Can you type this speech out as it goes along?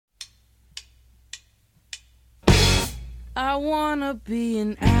I wanna be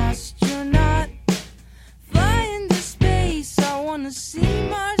an astronaut, fly into space. I wanna see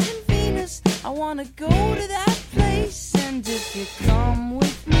Mars and Venus. I wanna go to that place. And if you come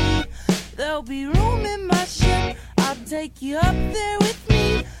with me, there'll be room in my ship. I'll take you up there with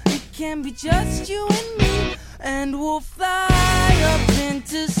me. It can be just you and me. And we'll fly up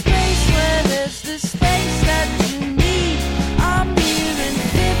into space where there's the space that you need. I'm hearing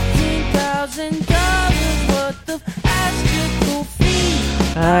 $15,000 worth of astral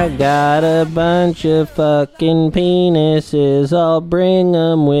fees. I got a bunch of fucking penises, I'll bring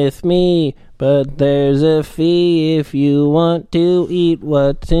them with me. But there's a fee if you want to eat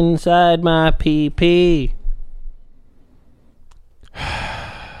what's inside my pee-pee.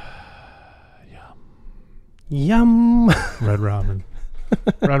 Yum. Red Robin.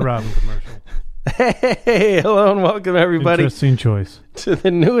 Red Robin commercial. Hey, hello and welcome everybody Interesting choice. to the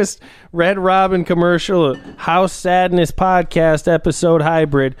newest Red Robin commercial, House Sadness podcast episode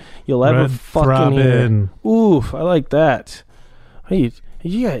hybrid you'll ever Red fucking Robin. hear. Oof, I like that. Hey,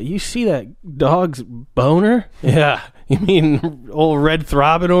 you see that dog's boner? Yeah, you mean old Red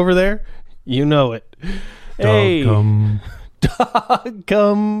Throbbing over there? You know it. Hey, Dog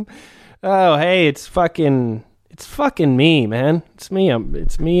come. Oh, hey, it's fucking me, man. It's me.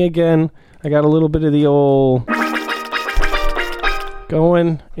 It's me again. I got a little bit of the old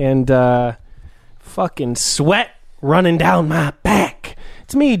going and fucking sweat running down my back.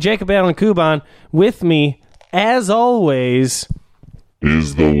 It's me, Jacob Allen Kuban. With me, as always,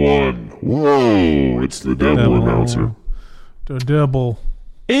 is the one. Whoa, it's the double announcer. The double.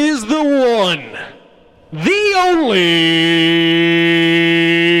 is the one, the only,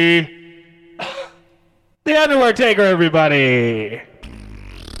 the Underwear Taker, everybody.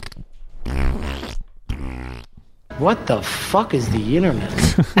 What the fuck is the internet?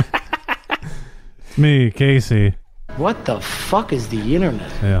 It's me, Casey. What the fuck is the internet?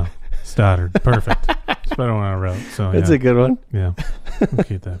 Yeah. Stoddard. Perfect. It's better one I wrote. So That's yeah. a good one. Yeah. We'll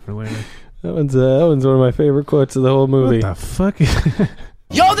keep that for later. That one's one of my favorite quotes of the whole movie. What the fuck? Yo,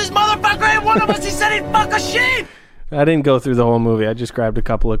 this motherfucker ain't one of us. He said he'd fuck a sheep. I didn't go through the whole movie. I just grabbed a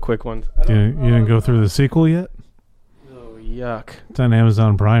couple of quick ones. you didn't go through the sequel yet? Oh, yuck. It's on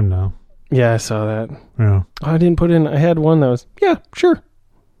Amazon Prime now. Yeah, I saw that. Yeah. I didn't put in. I had one that was, yeah, sure.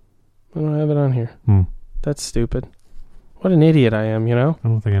 I don't have it on here. That's stupid. What an idiot I am, you know? I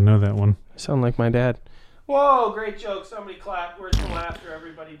don't think I know that one. I sound like my dad. Whoa, great joke. Somebody clap. Where's the laughter?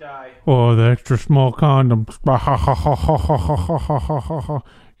 Everybody die. Oh, the extra small condoms.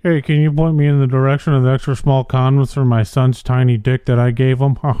 Hey, can you point me in the direction of the extra small condoms for my son's tiny dick that I gave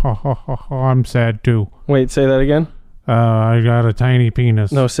him? I'm sad too. Wait, say that again? I got a tiny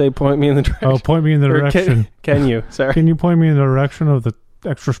penis. No, say point me in the direction. Oh, point me in the Or direction. Can you? Sorry. Can you point me in the direction of the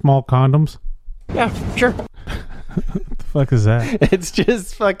extra small condoms? Yeah, sure. What the fuck is that? It's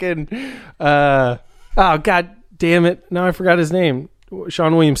just fucking, oh, god damn it. Now I forgot his name.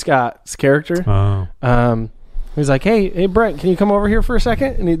 Sean William Scott's character. Oh. He's like, hey, Brent, can you come over here for a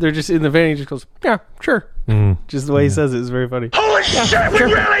second? And they're just in the van. He just goes, yeah, sure. Just the way he says it is very funny. Holy shit, we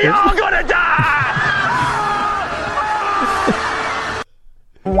really all gonna die!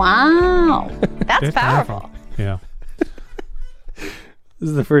 Wow. That's powerful. Yeah. This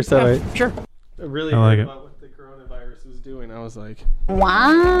is the first time Sure. I really I like heard it. about what the coronavirus was doing. I was like,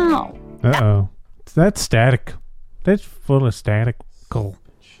 Wow. Uh-oh. That's static. That's full of static. Cool.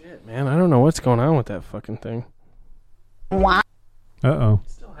 shit, man, I don't know what's going on with that fucking thing. Wow. Uh-oh.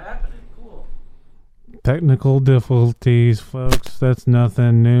 It's still happening. Cool. Technical difficulties, folks. That's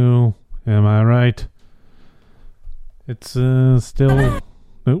nothing new. Am I right? It's still...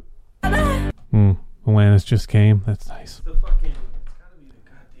 Nope. Alanis just came. That's nice. The fucking, it's gotta be the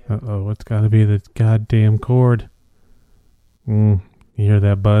goddamn. Uh-oh. It's got to be the goddamn cord. You hear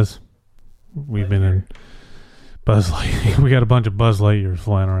that buzz? We've been in Buzz Lightyear. We got a bunch of Buzz Lightyears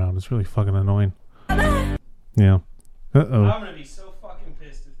flying around. It's really fucking annoying. Yeah. Uh-oh. I'm gonna be so fucking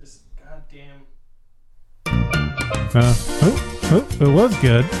pissed if this goddamn. It was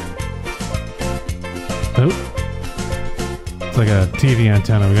good. Oh. It's like a TV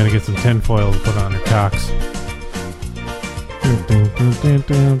antenna. We gotta get some tinfoil to put on our cocks.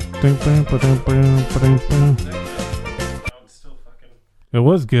 It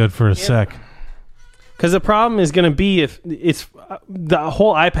was good for a sec. Because the problem is going to be if it's the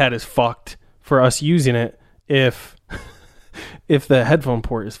whole iPad is fucked for us using it if the headphone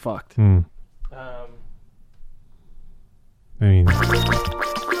port is fucked. I mean,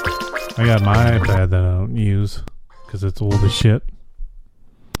 I got my iPad that I don't use because it's old as shit.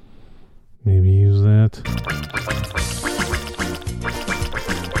 Maybe use that.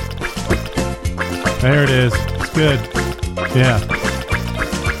 There it is. It's good. Yeah.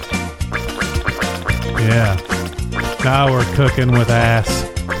 Yeah. Now we're cooking with ass.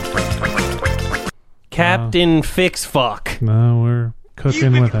 Captain Fix Fuck. No, we're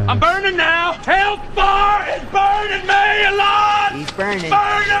cooking with ass. I'm burning now. Hellfire is burning me alive. He's burning.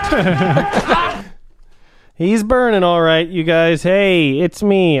 Burning. He's burning, all right, you guys. Hey, it's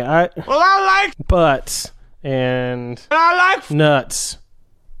me. Well, I like Butts and nuts.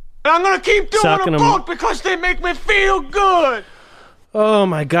 and I'm gonna keep doing Sucking them 'em. both because they make me feel good. Oh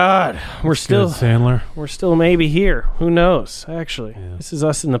my God, we're Good, still Sandler. maybe here. Who knows? Actually, this is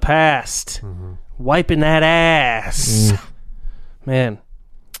us in the past, wiping that ass. Man,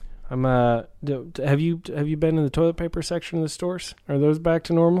 I'm have you been in the toilet paper section of the stores? Are those back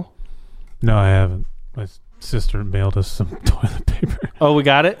to normal? No, I haven't. My sister mailed us some toilet paper. Oh, we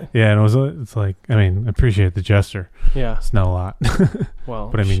got it. Yeah, and it's like, I mean, I appreciate the gesture. Yeah. It's not a lot. Well,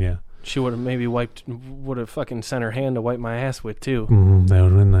 But I mean, yeah. she would have maybe would have fucking sent her hand to wipe my ass with too. That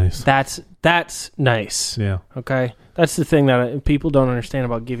would have been nice. That's nice. Yeah. Okay, that's the thing that people don't understand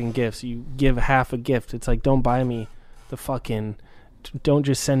about giving gifts. You give half a gift. It's like, don't buy me the fucking, don't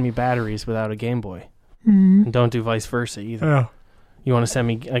just send me batteries without a Game Boy, and don't do vice versa either. Yeah. You want to send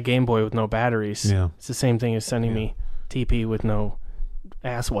me a Game Boy with no batteries? Yeah. It's the same thing as sending me TP with no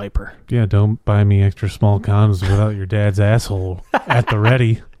ass wiper. Yeah, don't buy me extra small condoms without your dad's asshole at the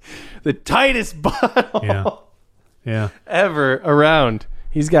ready. The tightest bottle Yeah. ever around.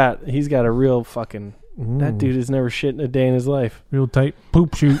 He's got a real fucking. That dude has never shit in a day in his life. Real tight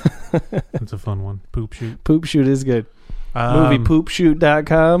poop shoot. That's a fun one. Poop shoot. Poop shoot is good.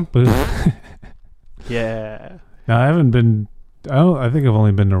 Moviepoopshoot.com. Poop. Yeah. No, I haven't been. I think I've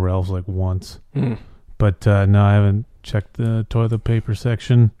only been to Ralph's like once. But no, I haven't checked the toilet paper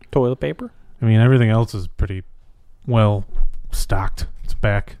section. Toilet paper? I mean, everything else is pretty well stocked. It's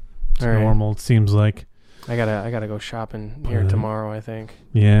back to All right. normal. It seems like. I gotta go shopping here tomorrow, I think.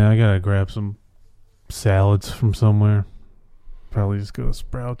 Yeah, I gotta grab some salads from somewhere. Probably just go to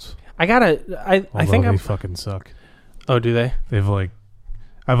Sprouts. I think they I'm. fucking suck. Oh, do they? They've like,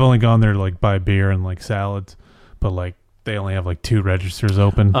 I've only gone there to like buy beer and like salads, but like they only have like 2 registers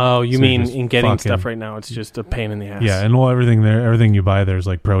open. Oh, you So mean just in getting fucking- stuff right now? It's just a pain in the ass. Yeah, and well, everything you buy there is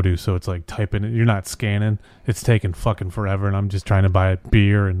like produce, so it's like typing it. You're not scanning. It's taking fucking forever, and I'm just trying to buy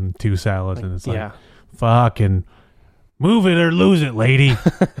beer and 2 salads, and it's like, yeah. fucking move it or lose it, lady.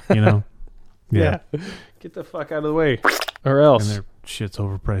 You know? Yeah. Get the fuck out of the way, or And else. their shit's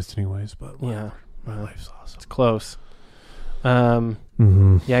overpriced anyways, but Yeah. my life's awesome. It's close.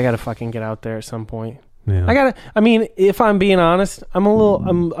 Yeah, I gotta fucking get out there at some point. Yeah. I mean, if I'm being honest, I'm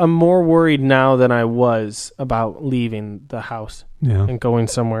more worried now than I was about leaving the house Yeah. and going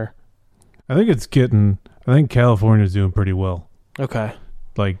somewhere. I think California's doing pretty well, Okay.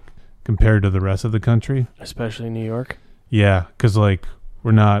 like compared to the rest of the country. Especially New York. Yeah, because like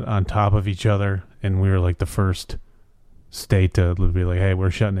we're not on top of each other, and we were like the first state to be like, hey, we're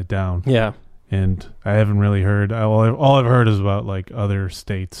shutting it down. Yeah. And I haven't really heard. All I've heard is about like other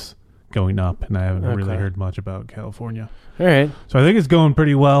states going up, and I haven't really heard much about California. All right. So I think it's going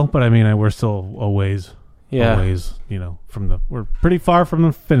pretty well, but I mean, we're still a ways, we're pretty far from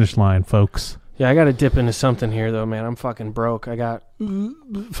the finish line, folks. Yeah, I got to dip into something here, though, man. I'm fucking broke. I got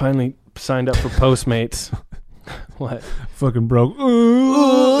finally signed up for Postmates. What? Fucking broke.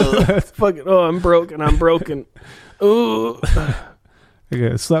 Fucking, I'm broke and I'm broken. Ooh. I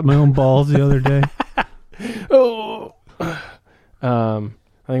got slapped my own balls the other day. Oh. I think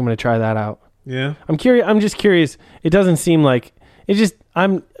I'm gonna try that out. Yeah. I'm curious. I'm just curious. It doesn't seem like it. Just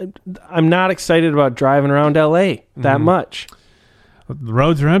I'm not excited about driving around LA that much. The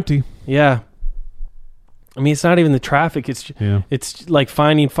roads are empty. Yeah. I mean, it's not even the traffic. It's like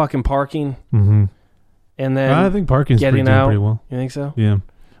finding fucking parking. Mm-hmm. And then I think parking's getting doing out. pretty well. You think so? Yeah.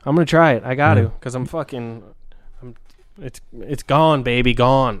 I'm gonna try it. I got to Yeah. because it's gone, baby,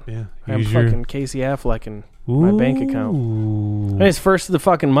 gone. Yeah. I'm fucking Casey Affleck in my bank account. And it's first of the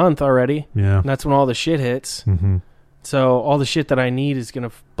fucking month already. Yeah. And that's when all the shit hits. Mm-hmm. So all the shit that I need is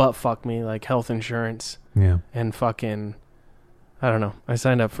gonna butt fuck me, like health insurance Yeah. and fucking, I don't know. I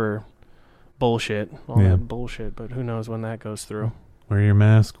signed up for bullshit, all that bullshit, but who knows when that goes through. Wear your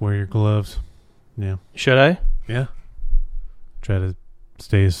mask. Wear your gloves. Yeah. Should I? Yeah. Try to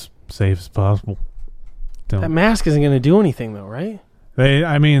stay as safe as possible. That mask isn't gonna do anything though, right? They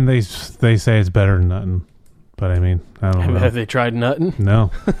say it's better than nothing, but I mean, I don't know. Have they tried nutting?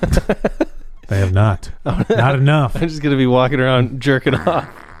 No. They have not. Not enough. I'm just gonna be walking around jerking off.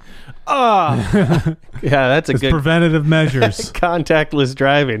 Yeah, that's a It's good preventative measures. contactless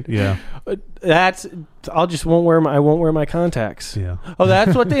driving. Yeah. I won't wear my contacts. Yeah. Oh,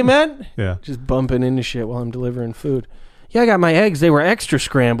 that's what they meant? Yeah. Just bumping into shit while I'm delivering food. Yeah, I got my eggs. They were extra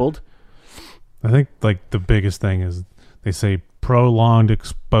scrambled. I think like the biggest thing is they say prolonged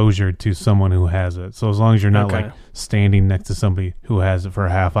exposure to someone who has it. So as long as you're not like standing next to somebody who has it for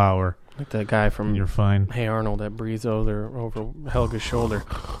a half hour, like that guy from you're fine. Hey Arnold that breathes over Helga's shoulder.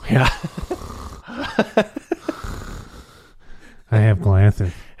 Yeah. I have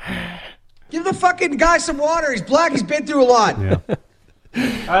glances. Give the fucking guy some water. He's black. He's been through a lot. Yeah.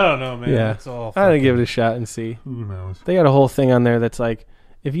 I don't know, man. Yeah. It's all I gotta give it a shot and see. Who knows? They got a whole thing on there that's like,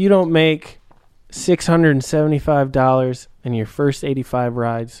 if you don't make $675 in your first 85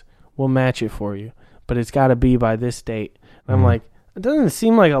 rides, we'll match it for you. But it's got to be by this date. And I'm like, it doesn't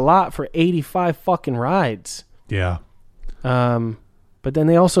seem like a lot for 85 fucking rides. Yeah. But then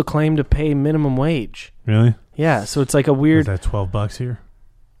they also claim to pay minimum wage. Really? Yeah. So it's like a weird. Is that $12 here?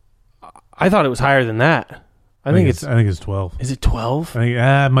 I thought it was higher than that. I think it's 12. Is it 12? I think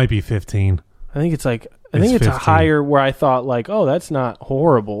it might be 15. I think it's like. I think it's a higher where I thought like, oh, that's not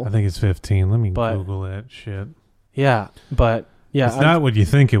horrible. I think it's 15. Let me Google that shit. Yeah, but yeah, it's not what you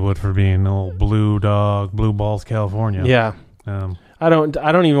think it would for being old Blue Balls, California. Yeah. I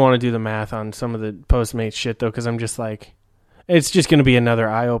don't even want to do the math on some of the Postmates shit though, because I'm just like, it's just going to be another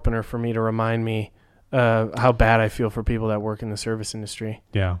eye opener for me to remind me how bad I feel for people that work in the service industry.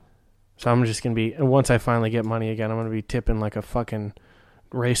 Yeah. So I'm just going to be, and once I finally get money again, I'm going to be tipping like a fucking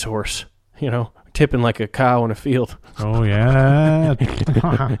racehorse, tipping like a cow in a field. Oh, yeah.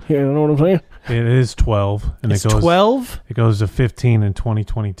 You know what I'm saying? It is 12. And it's 12? It goes to 15 in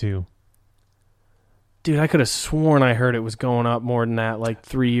 2022. Dude, I could have sworn I heard it was going up more than that like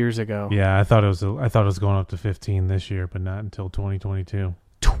 3 years ago. Yeah, I thought it was going up to 15 this year, but not until 2022.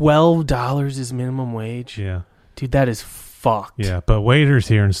 $12 is minimum wage? Yeah. Dude, that is fucked. Yeah, but waiters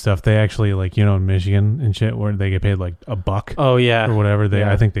here and stuff, they actually like, in Michigan and shit where they get paid like $1. Oh yeah. Or whatever.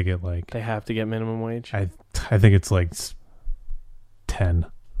 I think they get like, they have to get minimum wage. I think it's like 10.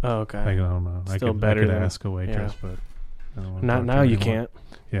 Oh, okay. I don't know. Still better than ask a waitress, but I don't not now. You can't.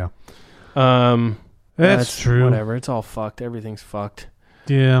 Yeah. That's true. Whatever. It's all fucked. Everything's fucked.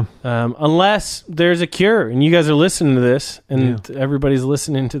 Yeah. Unless there's a cure, and you guys are listening to this, and everybody's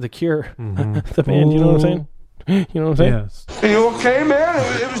listening to the Cure, the band. You know what I'm saying? You know what I'm saying? Yes. Are you okay,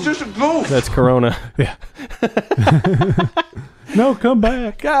 man? It was just a goof. That's Corona. Yeah. No, come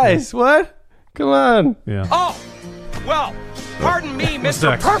back, guys. What? Come on. Yeah. Oh, well, pardon me,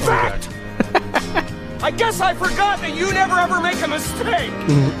 Mr. Perfect. I guess I forgot that you never ever make a mistake.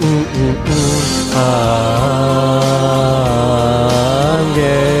 I'm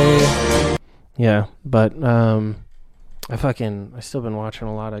gay. Yeah, but I still been watching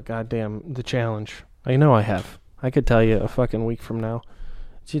a lot of goddamn The Challenge. I know I have. I could tell you a fucking week from now.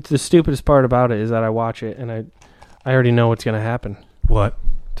 It's the stupidest part about it is that I watch it and I already know what's gonna happen. What?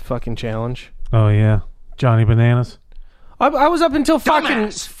 The fucking challenge. Oh yeah, Johnny Bananas. I was up until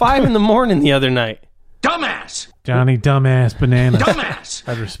fucking 5 a.m. the other night. Dumbass. Johnny Dumbass Bananas. Dumbass.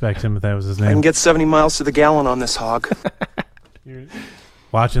 I'd respect him if that was his name. I can get 70 miles to the gallon on this hog. You're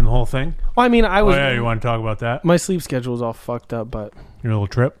watching the whole thing? Well, I mean, I was. Oh yeah, you want to talk about that? My sleep schedule was all fucked up, but your little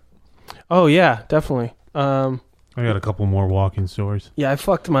trip. Oh yeah, definitely. I got a couple more walking stories. Yeah, I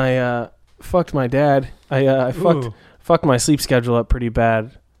fucked my dad. I fucked my sleep schedule up pretty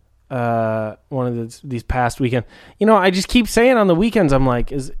bad. One of these past weekend. I just keep saying on the weekends I'm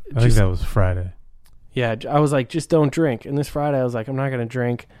like, I think that was Friday. Yeah, I was like, just don't drink. And this Friday I was like, I'm not gonna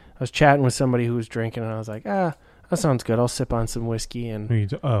drink. I was chatting with somebody who was drinking, and I was like, that sounds good. I'll sip on some whiskey and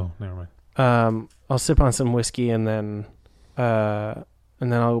never mind. I'll sip on some whiskey and then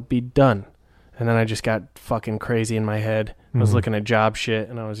I'll be done. And then I just got fucking crazy in my head. I was looking at job shit,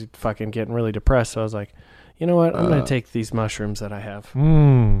 and I was fucking getting really depressed. So I was like, you know what? I'm going to take these mushrooms that I have.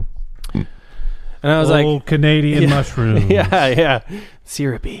 And I was old Canadian mushrooms. Yeah.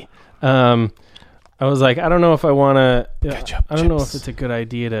 Syrupy. I was like, I don't know if I want to... I don't know if it's a good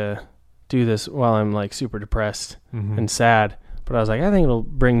idea to do this while I'm like super depressed and sad. But I was like, I think it'll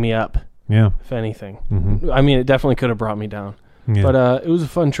bring me up. Yeah. If anything. I mean, it definitely could have brought me down. Yeah. But it was a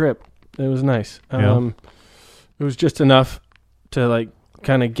fun trip. It was nice. It was just enough to like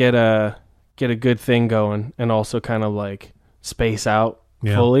kind of get a good thing going and also kind of like space out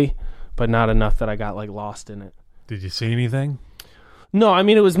fully, but not enough that I got like lost in it. Did you see anything? No, I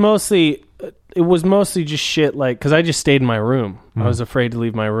mean it was mostly just shit like because I just stayed in my room. I was afraid to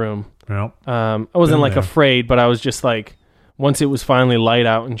leave my room. Yep. I wasn't like afraid, but I was just like once it was finally light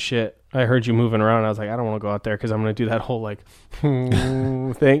out and shit. I heard you moving around. I was like, I don't want to go out there because I'm going to do that whole like thing,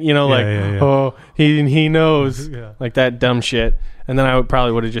 oh, he knows, like that dumb shit. And then I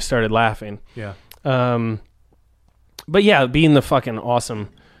probably would have just started laughing. Yeah. But yeah, being the fucking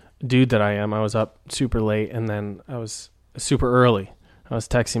awesome dude that I am, I was up super late, and then I was super early. I was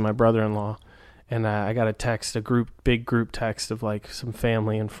texting my brother-in-law, and I got a big group text of like some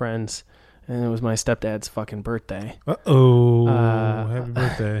family and friends, and it was my stepdad's fucking birthday. Happy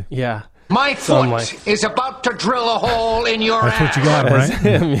birthday. Yeah. My foot is about to drill a hole in your ass. That's what you got, right?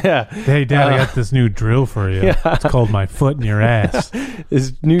 Him, yeah. Hey, Dad, I got this new drill for you. Yeah. It's called my foot in your ass.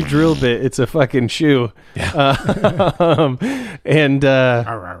 This new drill bit, it's a fucking shoe. Yeah.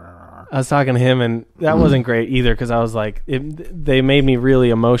 I was talking to him, and that wasn't great either, because I was like, they made me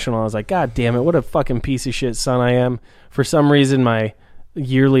really emotional. I was like, God damn it, what a fucking piece of shit son I am. For some reason, my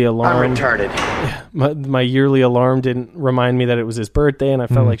yearly alarm... I'm retarded. My yearly alarm didn't remind me that it was his birthday, and I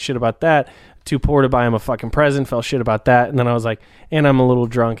felt like shit about that. Too poor to buy him a fucking present, felt shit about that. And then I was like, and I'm a little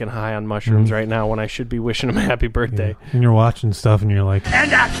drunk and high on mushrooms right now when I should be wishing him a happy birthday. Yeah. And you're watching stuff, and you're like...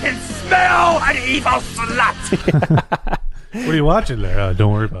 And I can smell an evil slut! What are you watching there?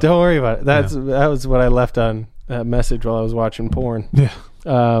 Don't worry about it. Don't worry about it. That was what I left on that message while I was watching porn. Yeah.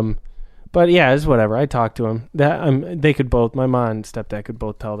 But yeah, it's whatever. I talked to him. They could both, my mom and stepdad could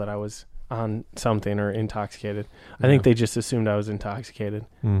both tell that I was on something or intoxicated. I think they just assumed I was intoxicated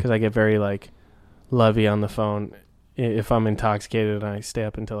because I get very like lovey on the phone. If I'm intoxicated and I stay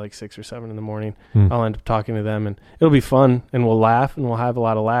up until like 6 or 7 in the morning, I'll end up talking to them, and it'll be fun, and we'll laugh, and we'll have a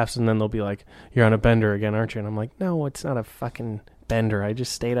lot of laughs, and then they'll be like, "You're on a bender again, aren't you?" And I'm like, "No, it's not a fucking bender. I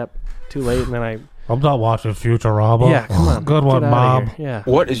just stayed up too late, and then I'm not watching Futurama. Yeah, come on. Good one, Mom. Yeah.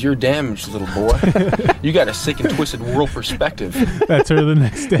 What is your damage, little boy? You got a sick and twisted world perspective. That's her the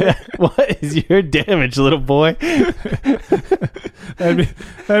next day. What is your damage, little boy?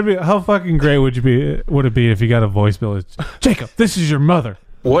 That'd be how fucking great would it be if you got a voicemail? It's, Jacob, this is your mother.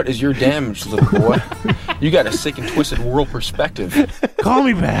 What is your damage, little boy? You got a sick and twisted world perspective. Call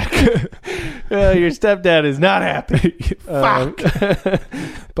me back. Your stepdad is not happy. Fuck.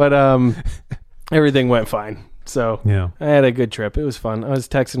 But everything went fine. So yeah. I had a good trip. It was fun. I was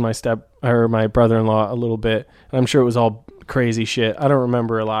texting my brother-in-law a little bit, and I'm sure it was all crazy shit. I don't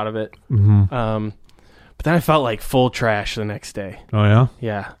remember a lot of it. But then I felt like full trash the next day. Oh yeah?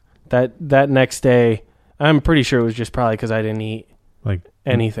 Yeah. That next day, I'm pretty sure it was just probably because I didn't eat like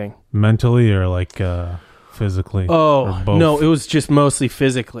anything. Mentally or like physically? Oh, no, it was just mostly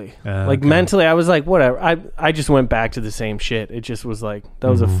physically. Like okay. mentally, I was like, whatever. I just went back to the same shit. It just was like, that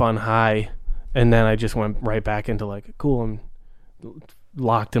was a fun high. And then I just went right back into like, cool, I'm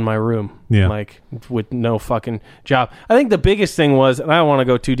locked in my room. Yeah. Like with no fucking job. I think the biggest thing was, and I don't want to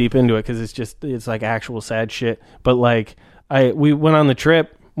go too deep into it because it's like actual sad shit. But like we went on the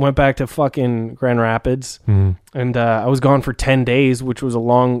trip, went back to fucking Grand Rapids, and I was gone for 10 days, which was a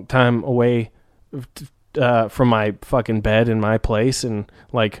long time away from my fucking bed and my place and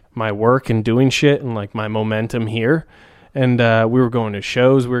like my work and doing shit and like my momentum here. And we were going to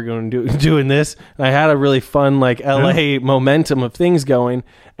shows, we were going to doing this. And I had a really fun like LA momentum of things going.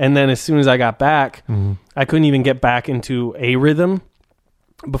 And then as soon as I got back, I couldn't even get back into a rhythm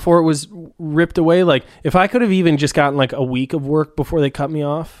before it was ripped away. Like if I could have even just gotten like a week of work before they cut me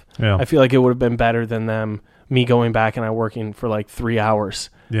off, I feel like it would have been better than me going back and I working for like 3 hours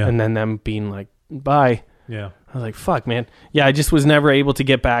and then them being like, bye. Yeah. I was like, fuck, man. Yeah, I just was never able to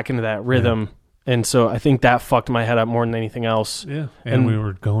get back into that rhythm. Yeah. And so I think that fucked my head up more than anything else. Yeah. And we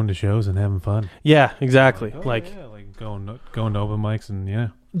were going to shows and having fun. Yeah, exactly. Like going to open mics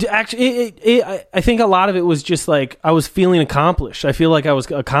and Actually, I think a lot of it was just like I was feeling accomplished. I feel like I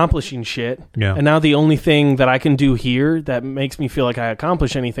was accomplishing shit. Yeah. And now the only thing that I can do here that makes me feel like I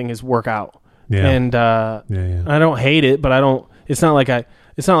accomplish anything is work out. Yeah. And I don't hate it, but I don't. It's not like I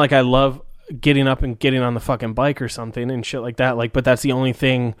love getting up and getting on the fucking bike or something and shit like that. Like, but that's the only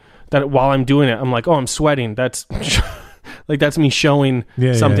thing that while I'm doing it, I'm like, oh, I'm sweating. That's like that's me showing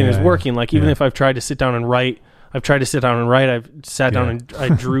something is working. Like even if I've tried to sit down and write. I've sat down and I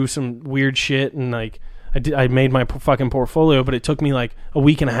drew some weird shit and like I made my fucking portfolio, but it took me like a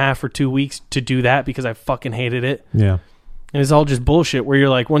week and a half or 2 weeks to do that because I fucking hated it. Yeah. And it's all just bullshit where you're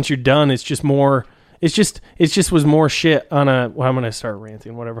like, once you're done, it's just more, it just was more shit on I'm going to start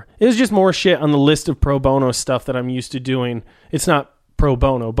ranting, whatever. It was just more shit on the list of pro bono stuff that I'm used to doing. It's not pro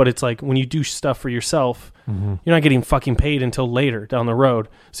bono, but it's like when you do stuff for yourself, you're not getting fucking paid until later down the road.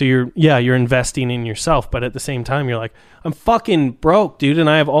 So you're investing in yourself, but at the same time you're like, I'm fucking broke, dude, and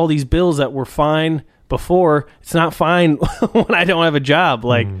I have all these bills that were fine before. It's not fine when I don't have a job.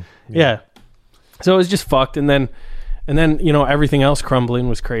 Like so it was just fucked. And then everything else crumbling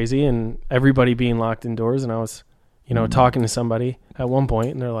was crazy and everybody being locked indoors. And I was talking to somebody at one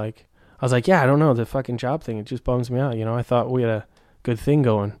point and I was like, I don't know, the fucking job thing, it just bums me out. I thought we had a good thing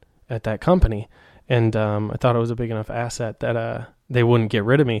going at that company, and I thought it was a big enough asset that they wouldn't get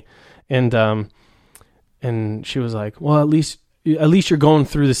rid of me, and And she was like, well, at least you're going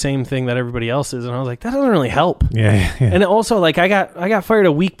through the same thing that everybody else is. And I was like, that doesn't really help. Yeah. And also, like, I got fired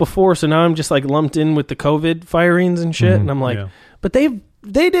a week before, so now I'm just like lumped in with the COVID firings and shit. And I'm like, but they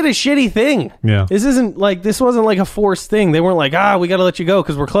did a shitty thing. Yeah. This wasn't like a forced thing. They weren't like, we got to let you go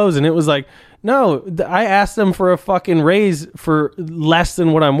because we're closing. It was like, no, I asked them for a fucking raise for less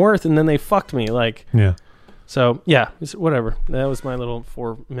than what I'm worth, and then they fucked me. Like, yeah. So, yeah, it's whatever. That was my little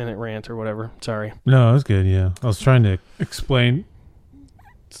 4-minute rant or whatever. Sorry. No, it was good, yeah. I was trying to explain.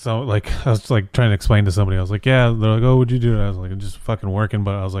 So, like, I was, like, trying to explain to somebody. I was like, yeah. They're like, oh, what'd you do? And I was like, I'm just fucking working.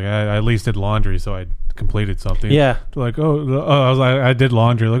 But I was like, I at least did laundry, so I completed something. Yeah. They're like, I was like, I did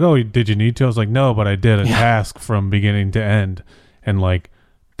laundry. Like, oh, did you need to? I was like, no, but I did a task from beginning to end. And, like,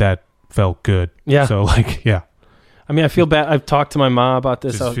 that felt good. Yeah. So, like, yeah. I mean, I feel bad. I've talked to my mom about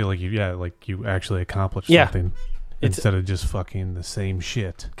this. Just feel like you actually accomplished Yeah. something instead of just fucking the same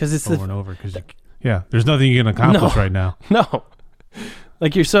shit because it's over and over. Because there's nothing you can accomplish right now. No,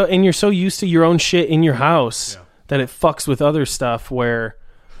 like you're so used to your own shit in your house that it fucks with other stuff. Where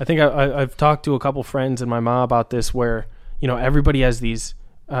I think I've talked to a couple friends and my mom about this. Where everybody has these.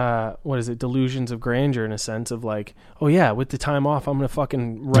 Delusions of grandeur in a sense of like, oh yeah, with the time off, I'm going to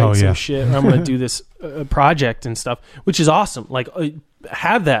fucking write some shit. Or I'm going to do this project and stuff, which is awesome. Like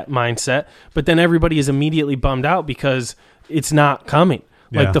have that mindset, but then everybody is immediately bummed out because it's not coming.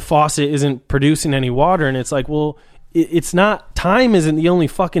 Like the faucet isn't producing any water. And it's like, well, it's not, time isn't the only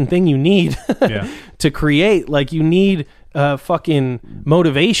fucking thing you need to create. Like you need fucking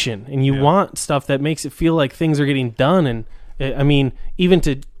motivation and you want stuff that makes it feel like things are getting done. And I mean, even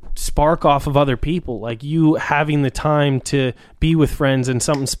to spark off of other people, like you having the time to be with friends and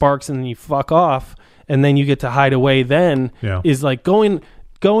something sparks and then you fuck off and then you get to hide away then is like going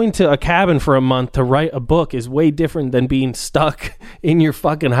to a cabin for a month to write a book is way different than being stuck in your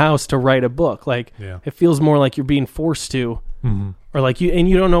fucking house to write a book. Like it feels more like you're being forced to or like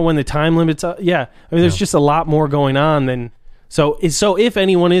you don't know when the time limit's up. I mean, there's just a lot more going on than So if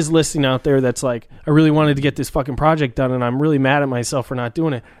anyone is listening out there that's like, I really wanted to get this fucking project done and I'm really mad at myself for not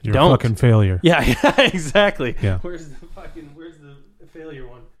doing it, you're a fucking failure. Yeah, exactly. Yeah. Where's the failure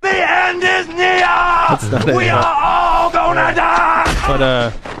one? The end is near! We are all gonna die!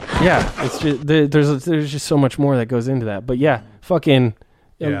 But, it's just, there's just so much more that goes into that. But yeah, fucking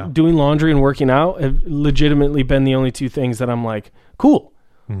doing laundry and working out have legitimately been the only two things that I'm like, cool.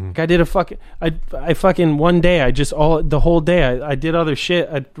 Like I did I fucking one day, the whole day I did other shit.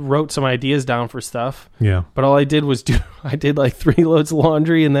 I wrote some ideas down for stuff. Yeah. But all I did was I did like 3 loads of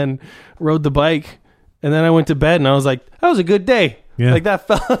laundry and then rode the bike and then I went to bed and I was like, that was a good day. Yeah. Like that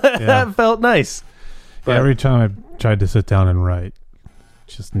felt nice. But every time I tried to sit down and write,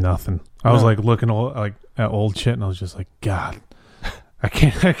 just nothing. I was like looking at old shit and I was just like, God, I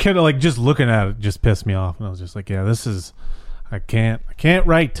can't like just looking at it just pissed me off. And I was just like, I can't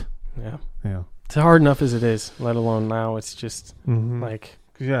write. Yeah. It's hard enough as it is, let alone now. It's just like,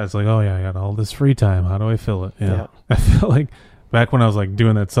 it's like, oh yeah, I got all this free time. How do I fill it? Yeah. I feel like back when I was like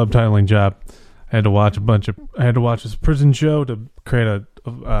doing that subtitling job, I had to watch this prison show to create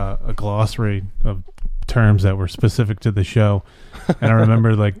a glossary of terms that were specific to the show. And I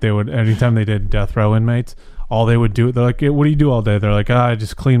remember like they would, anytime they did death row inmates, all they would do, they're like, what do you do all day? They're like, I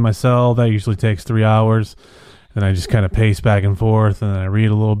just clean my cell. That usually takes 3 hours. And I just kind of pace back and forth, and then I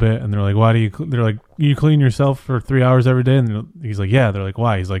read a little bit. And they're like, "Why do you?" They're like, "You clean yourself for 3 hours every day?" And he's like, "Yeah." They're like,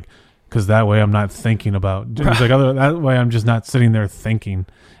 "Why?" He's like, "Because that way I'm not thinking about." He's like, "That way I'm just not sitting there thinking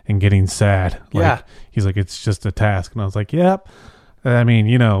and getting sad." Like, he's like, "It's just a task." And I was like, "Yep." I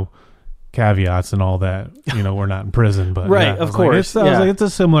mean, caveats and all that. We're not in prison, but right, of course. I was like, it's a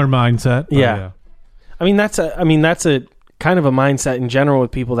similar mindset. Yeah. I mean, that's a kind of a mindset in general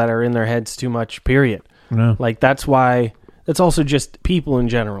with people that are in their heads too much. Period. No. Like that's also just people in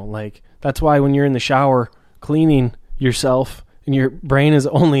general. Like that's why when you're in the shower cleaning yourself and your brain is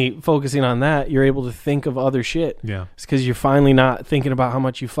only focusing on that, you're able to think of other shit. Yeah. It's because you're finally not thinking about how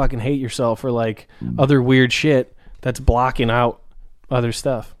much you fucking hate yourself or like other weird shit that's blocking out other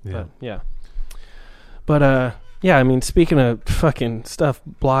stuff. Yeah. But I mean, speaking of fucking stuff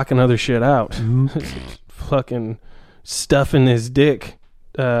blocking other shit out, fucking stuffing his dick,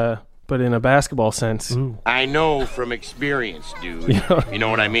 but in a basketball sense. Ooh. I know from experience, dude. You know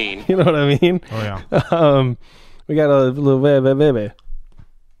what I mean? You know what I mean? Oh, yeah. We got a little baby.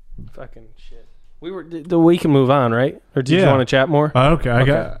 Fucking shit. We can move on, right? Or did you want to chat more? Okay.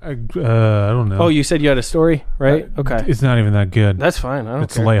 I don't know. Oh, you said you had a story, right? Okay. It's not even that good. That's fine. I don't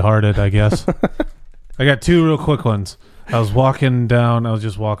It's care. lighthearted, I guess. I got 2 real quick ones. I was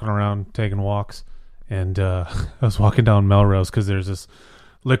just walking around taking walks, and I was walking down Melrose because there's this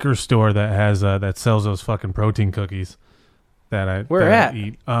liquor store that has that sells those fucking protein cookies that I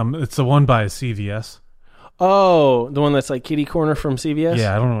eat. It's the one by CVS. Oh, the one that's like kitty corner from CVS?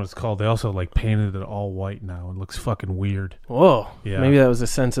 Yeah, I don't know what it's called. They also like painted it all white now. It looks fucking weird. Whoa. Yeah. Maybe that was a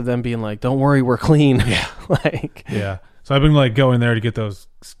sense of them being like, don't worry, we're clean. Yeah. Like. Yeah. So I've been like going there to get those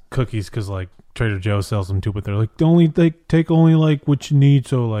cookies because like Trader Joe sells them too, but they're like, take only like what you need.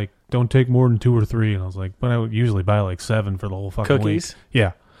 So like, don't take more than 2 or 3. And I was like, but I would usually buy like 7 for the whole fucking cookies? week.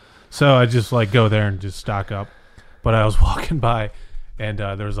 Yeah. So I just like go there and just stock up. But I was walking by and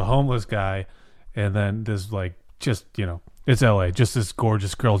there was a homeless guy and then this like, just, you know, it's LA, just this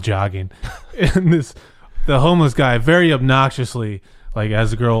gorgeous girl jogging. And the homeless guy very obnoxiously, like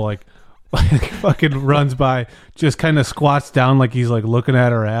as the girl like fucking runs by, just kind of squats down like he's like looking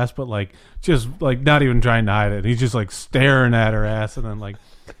at her ass, but like just like not even trying to hide it. He's just like staring at her ass, and then like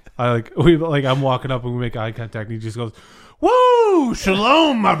I'm walking up and we make eye contact and he just goes, "Woo,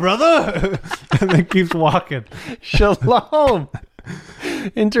 shalom, my brother," and then keeps walking. Shalom.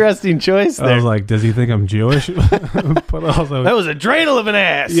 Interesting choice there. I was like, does he think I'm Jewish? But also, that was a dreidel of an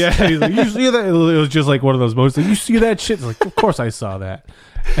ass. Yeah, he's like, you see that? It was just like one of those moments. Like, you see that shit? It's like, of course I saw that.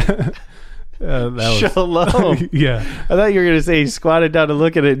 That was, Shalom. Yeah. I thought you were going to say he squatted down to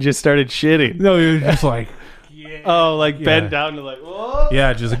look at it and just started shitting. No, he was just like, yeah. Oh, like bent down to like, whoa.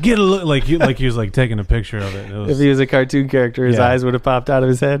 Yeah, just like, get a look, like he was like taking a picture of it. If he was a cartoon character, his eyes would have popped out of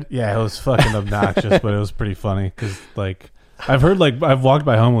his head. Yeah, it was fucking obnoxious, but it was pretty funny because like I've heard like I've walked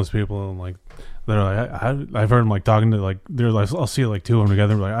by homeless people and like they're like I've heard them like talking to like they're like I'll see like 2 of them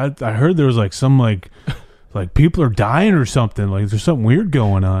together. Like I heard there was like some like people are dying or something. Like there's something weird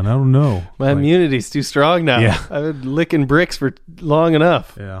going on. I don't know. My immunity's too strong now. Yeah, I've been licking bricks for long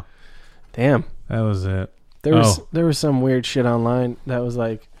enough. Yeah, damn, that was it. There was some weird shit online that was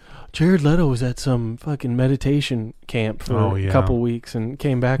like Jared Leto was at some fucking meditation camp for a couple weeks and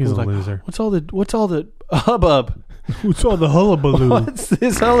came back and was like, loser. What's all the hubbub? What's all the hullabaloo? What's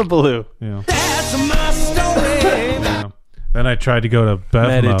this hullabaloo? Yeah. That's my story. Yeah. Then I tried to go to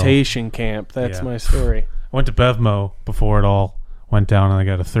Bevmo. Meditation camp. That's my story. I went to Bevmo before it all went down, and I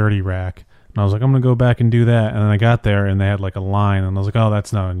got a 30 rack. And I was like, I'm going to go back and do that. And then I got there, and they had like a line, and I was like, oh,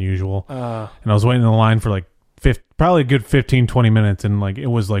 that's not unusual. And I was waiting in the line for like probably a good 15, 20 minutes, and like it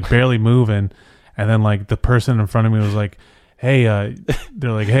was like barely moving. And then like the person in front of me was like, hey,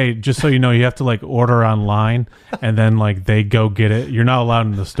 they're like, hey, just so you know, you have to like order online, and then like they go get it. You're not allowed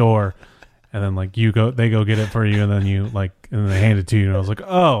in the store. And then like they go get it for you, and then and they hand it to you. And I was like,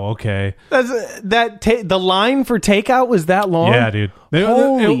 oh, okay. The line for takeout was that long? Yeah, dude.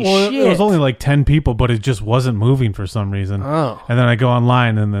 Holy shit. It was only like 10 people, but it just wasn't moving for some reason. Oh. And then I go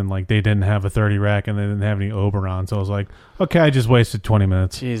online, and then like they didn't have a 30 rack, and they didn't have any Oberon. So I was like, okay, I just wasted 20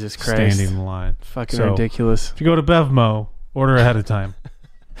 minutes. Jesus Christ. Standing in line. Fucking ridiculous. If you go to Bevmo, order ahead of time.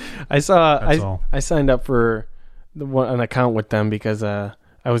 I signed up for an account with them because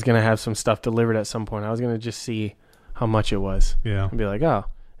I was going to have some stuff delivered at some point. I was going to just see how much it was. Yeah. And be like, oh,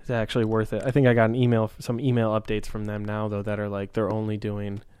 is it actually worth it? I think I got some email updates from them now, though, that are like they're only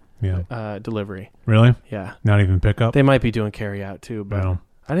doing delivery. Really? Yeah. Not even pickup? They might be doing carry out, too. But yeah.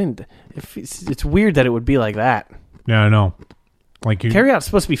 I didn't. It's weird that it would be like that. Yeah, I know. Like carry out's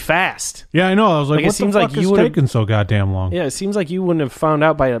supposed to be fast. Yeah, I know. I was like, what the fuck is taking so goddamn long? Yeah, it seems like you wouldn't have found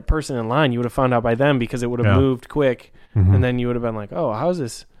out by a person in line. You would have found out by them because it would have moved quick. Mm-hmm. And then you would have been like, oh, how's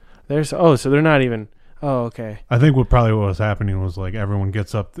this? So they're not even. Oh, okay. I think what was happening was like everyone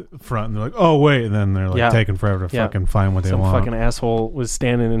gets up front and they're like, oh, wait. And then they're like taking forever to fucking find what they want. Some fucking asshole was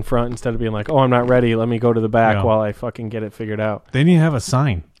standing in front instead of being like, oh, I'm not ready. Let me go to the back while I fucking get it figured out. They didn't have a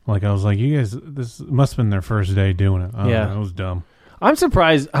sign. Like, I was like, you guys, this must have been their first day doing it. It was dumb. I'm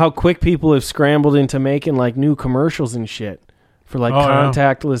surprised how quick people have scrambled into making like new commercials and shit for like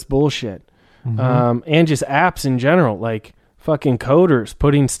contactless bullshit. Mm-hmm. And just apps in general, like fucking coders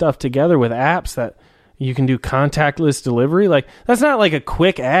putting stuff together with apps that you can do contactless delivery. Like that's not like a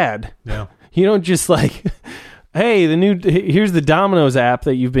quick ad. Yeah. You don't just like, hey, here's the Domino's app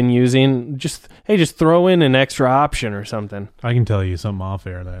that you've been using. Just throw in an extra option or something. I can tell you something off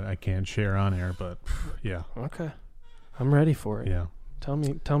air that I can't share on air, but yeah. Okay. I'm ready for it. Yeah. Tell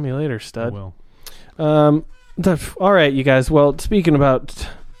me later, stud. I will. All right, you guys. Well, speaking about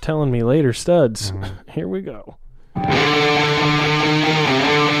telling me later, studs, here we go. They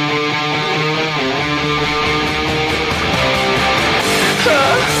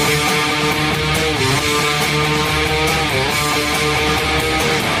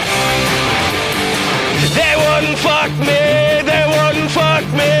wouldn't fuck me, they wouldn't fuck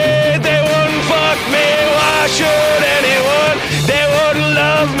me, they wouldn't fuck me, why should anyone? They wouldn't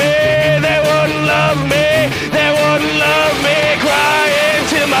love me, they wouldn't love me, they wouldn't love me, crying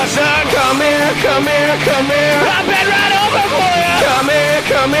to come here, come here. I'll bend right over for you. Come here,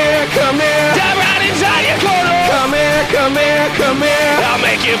 come here, come here. Dive right inside your corner. Come here, come here, come here. I'll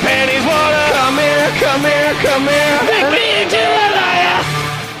make your panties water. Come here, come here, come here. Make me into a liar.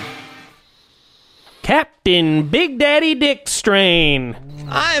 Captain Big Daddy Dick Strain.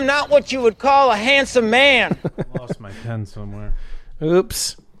 I am not what you would call a handsome man. Lost my pen somewhere.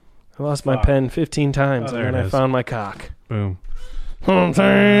 Oops. I lost my pen 15 times, Oh, and there then it I is. found my cock. Boom. Know what I'm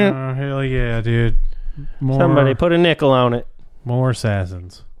saying? Hell yeah, dude. More, Somebody put a nickel on it. more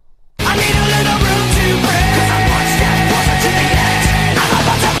assassins. I need a little room to breathe. 'Cause I'm one step closer to the edge. I'm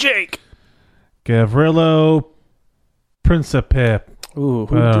about to Jake. Gavrilo Principe. Ooh,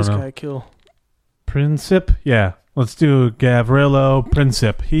 who I did don't this know. guy kill? Principe? Yeah. Let's do Gavrilo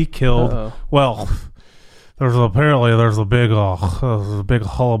Principe. He killed. Uh-oh. Well, there's a big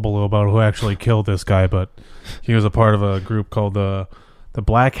hullabaloo about who actually killed this guy, but he was a part of a group called the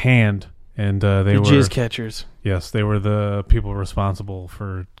Black Hand, and they The were jizz catchers. Yes, they were the people responsible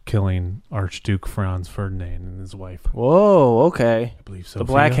for killing Archduke Franz Ferdinand and his wife. Whoa, okay. I believe so. The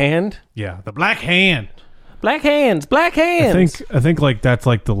Black Hand? Yeah, the Black Hand. Black hands, black hands. I think like that's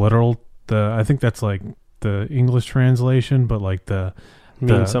like the literal. I think that's like the English translation, but like the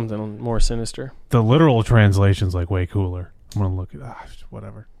Means something more sinister. the literal translation's like way cooler. I'm gonna look at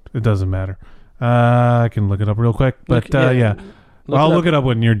whatever. It doesn't matter. I can look it up real quick, but yeah. I'll look it up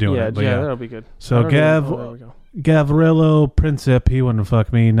when you're doing it. But yeah, that'll be good. So there we go. Gavrilo Principe, he wouldn't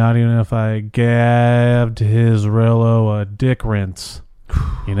fuck me, not even if I gabbed his Rillo a dick rinse,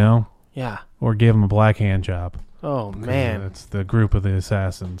 you know? Yeah. Or gave him a black hand job. Oh, man. That's the group of the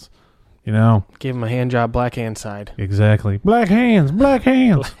assassins, you know? Give him a hand job, black hand side. Exactly. Black hands, black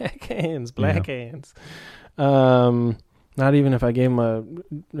hands. Black hands, black hands. Not even if I gave him a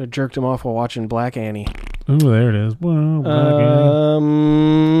jerked him off while watching Black Annie. Ooh, there it is. Well, Black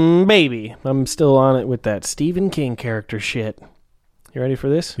Annie. Maybe. I'm still on it with that Stephen King character shit. You ready for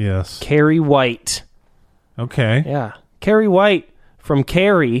this? Yes. Carrie White. Okay. Yeah. Carrie White from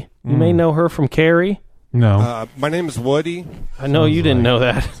Carrie. You may know her from Carrie. No. My name is Woody. I know you didn't know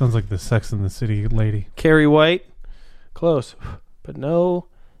that. Sounds like the Sex and the City lady. Carrie White. Close. But no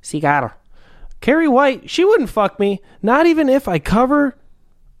cigar. Carrie White, she wouldn't fuck me. Not even if I cover...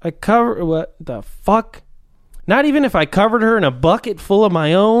 What the fuck? Not even if I covered her in a bucket full of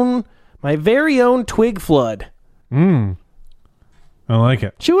my very own twig flood. I like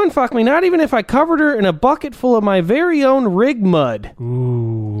it. She wouldn't fuck me. Not even if I covered her in a bucket full of my very own rig mud.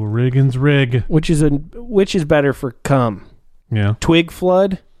 Ooh, Riggins rig. Which is better for cum? Yeah. Twig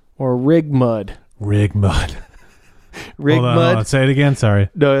flood or rig mud? Rig mud. Rig Hold mud. on. Say it again. Sorry.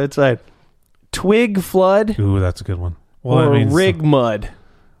 No, that's fine. Twig flood. Ooh, that's a good one. Well, or that means rig mud.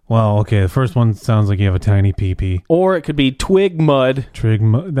 Well, okay. The first one sounds like you have a tiny pee-pee. Or it could be twig mud. Trig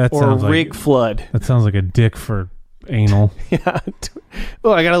mud. That or sounds rig like flood. That sounds like a dick for anal. Yeah.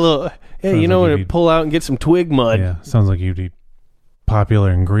 Oh, I got a little. Hey, Sounds you know like when you'd to be- pull out and get some twig mud. Yeah, sounds like you'd be popular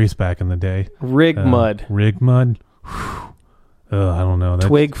in Greece back in the day. Rig mud. Rig mud. I don't know.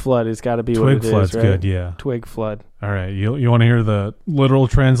 Twig flood has got to be what Twig it is, flood's right? good. Yeah. Twig flood. All right. You want to hear the literal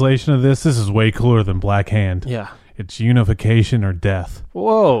translation of this? This is way cooler than Black Hand. Yeah. It's unification or death.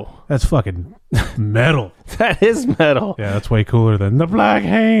 Whoa. That's fucking metal. That is metal. Yeah, that's way cooler than the Black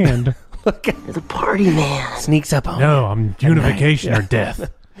Hand. Look at the party man. Sneaks up on me. No, I'm unification or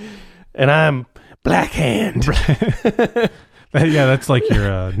death. And I'm Black Hand. Yeah, that's like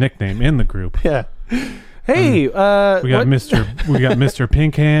your nickname in the group. Yeah. Hey, we got Mr.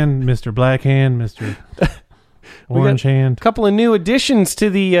 Pink Hand, Mr. Black Hand, Mr. Orange Hand. A couple of new additions to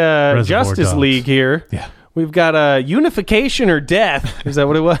the Justice Dogs. League here. Yeah. We've got unification or death. Is that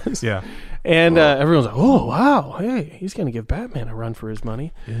what it was? Yeah. And everyone's like, "Oh wow, hey, he's gonna give Batman a run for his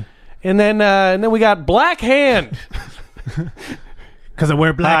money." Yeah. And then we got Black Hand. Because I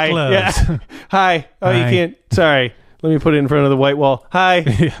wear black gloves. Yeah. Hi. Oh, you Hi. can't. Sorry. Let me put it in front of the white wall. Hi.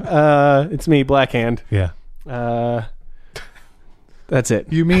 It's me, Black Hand. Yeah. That's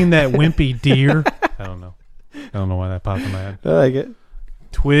it. You mean that wimpy deer? I don't know. I don't know why that popped in my head. I like it.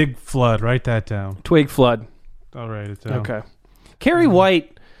 Twig flood. Write that down. Twig flood. I'll write it down. Okay. Carrie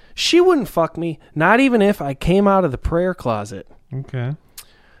White, she wouldn't fuck me, not even if I came out of the prayer closet. Okay.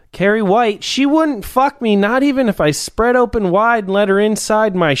 Carrie White, she wouldn't fuck me, not even if I spread open wide and let her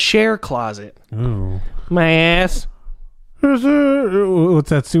inside my share closet. Ooh. My ass. What's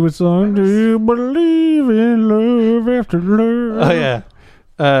that stupid song? Do you believe in love after love? Oh, yeah.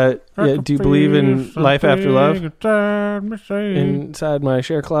 Do you believe in life after love? Inside my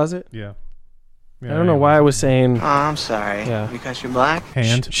share closet? Yeah. I don't know why I was saying... Oh, I'm sorry. Yeah. Because you're black?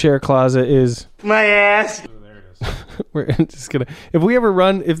 Hand. Share closet is... My ass. Oh, there it is. We're just gonna. If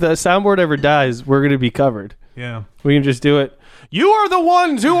the soundboard ever dies, we're gonna be covered. Yeah. We can just do it. You are the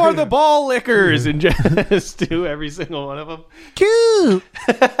ones who are the ball lickers, and just do every single one of them. Cute.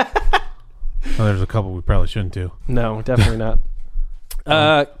 Well, there's a couple we probably shouldn't do. No, definitely not.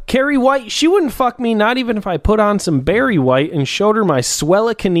 Carrie White, she wouldn't fuck me, not even if I put on some Barry White and showed her my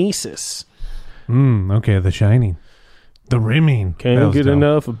swellikinesis. Okay, The Shining. The Rimming. Can't get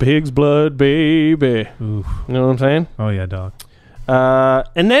enough of pig's blood, baby. Oof. You know what I'm saying? Oh, yeah, dog.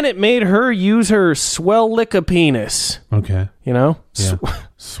 And then it made her use her swell-lick-a-penis. Okay. You know? Yeah.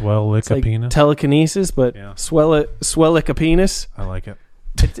 Swell-lick-a-penis? Like telekinesis, but swell-lick-a-penis. I like it.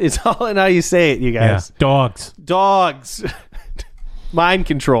 It's all in how you say it, you guys. Yeah. Dogs. Mind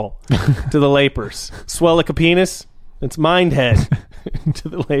control to the lapers. Swellic-a-penis. It's mind head to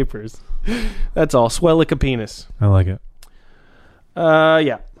the lapers. That's all. Swellic-a-penis. I like it.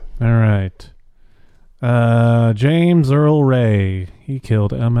 Yeah. All right. James Earl Ray. He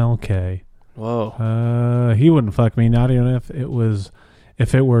killed MLK. Whoa. He wouldn't fuck me, not even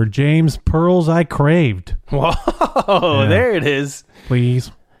if it were James Pearls I craved. Whoa. Yeah. There it is.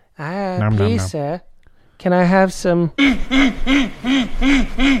 Please. Please, sir. Can I have some?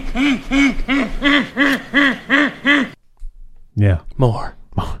 Yeah. More.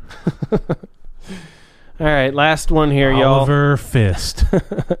 All right, last one here, y'all. Oliver Fist.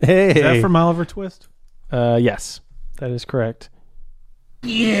 Hey. Is that from Oliver Twist? Yes, that is correct.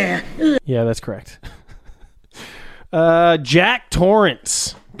 Yeah. Yeah, that's correct. Jack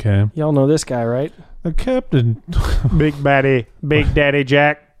Torrance. Okay. Y'all know this guy, right? The captain. Big Daddy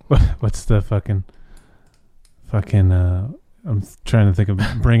Jack. What's the fucking I'm trying to think of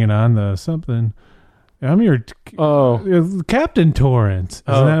bringing on the something. I'm your Captain Torrance.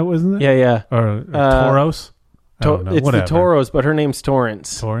 Wasn't it? Yeah. Or Toros. It's whatever. the Toros, but her name's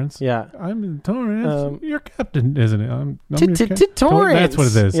Torrance. Torrance? Yeah. I'm Torrance. You're Captain, isn't it? Torrance. That's what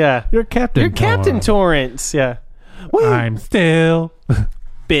it is. Yeah. You're Captain. You're Captain Torrance. Yeah. I'm still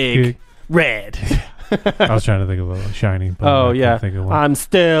big red. I was trying to think of a Shining. Oh yeah. I'm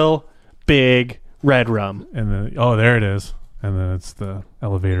still big red rum. And then there it is. And then it's the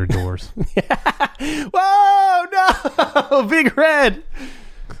elevator doors. Whoa, no! Big red.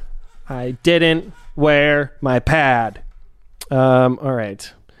 I didn't wear my pad. All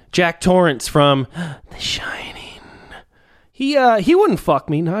right. Jack Torrance from The Shining. He wouldn't fuck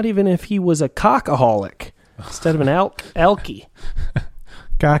me, not even if he was a cockaholic instead of an elky.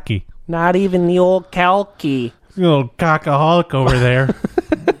 Cocky. Not even the old calky. The old cockaholic over there.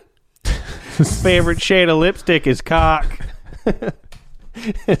 His favorite shade of lipstick is cock.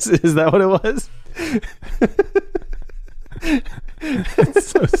 Is that what it was? It's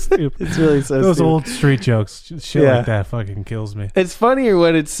so stupid. It's really so Those stupid. old street jokes, shit like that fucking kills me. It's funnier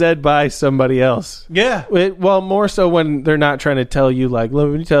when it's said by somebody else. Yeah. Well, more so when they're not trying to tell you, like, let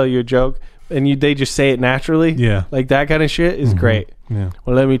me tell you a joke, and they just say it naturally. Yeah. Like that kind of shit is great. Yeah.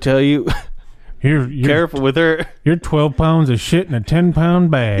 Well, let me tell you. You're careful with her. You're 12 pounds of shit in a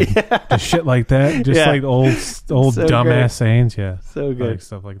 10-pound bag. Yeah. Just shit like that. Just like old So dumbass great. sayings. Yeah. So good. Like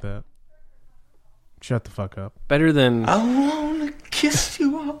stuff like that. Shut the fuck up. Better than I wanna kiss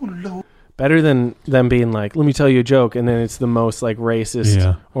you all low. better than them being like, let me tell you a joke, and then it's the most like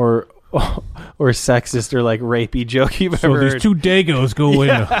racist or sexist or like rapey joke you've ever heard. So these two Dagos go in.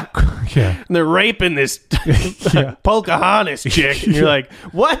 Yeah. And they're raping this Pocahontas chick. And you're like,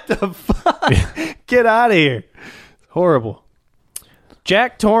 what the fuck? Get out of here. Horrible.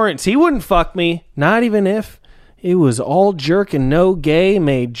 Jack Torrance, he wouldn't fuck me, not even if it was all jerk and no gay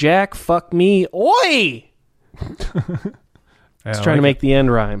made Jack fuck me. Oi! It's trying to make the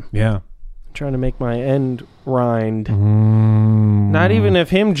end rhyme. Yeah. I'm trying to make my end rhymed. Not even if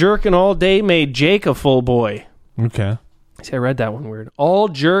him jerking all day made Jake a full boy. Okay. See, I read that one weird. All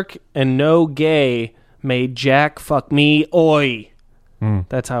jerk and no gay made Jack fuck me. Oi!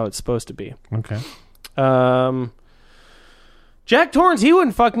 That's how it's supposed to be. Okay. Jack Torrance, he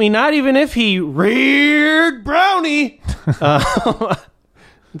wouldn't fuck me, not even if he reared Brownie.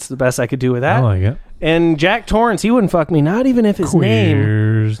 It's the best I could do with that. I like it. And Jack Torrance, he wouldn't fuck me, not even if his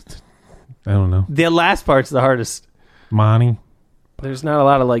name. I don't know. The last part's the hardest. Monty. There's not a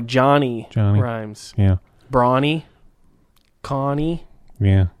lot of like Johnny rhymes. Yeah. Brawny. Connie.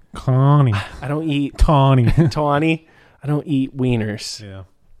 Yeah. Connie. I don't eat. Tawny. Tawny. I don't eat wieners. Yeah.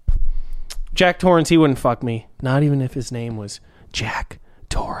 Jack Torrance, he wouldn't fuck me, not even if his name was Jack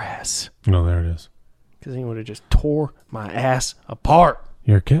Torres. No, there it is. Because he would have just tore my ass apart.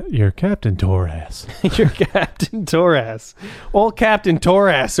 You're Captain Torres. You're Captain Torres. Old Captain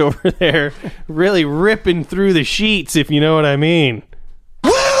Torres over there really ripping through the sheets, if you know what I mean.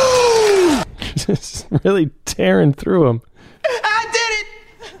 Woo! Just really tearing through him. I did it!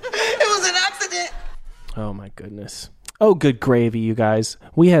 It was an accident! Oh my goodness. Oh, good gravy, you guys.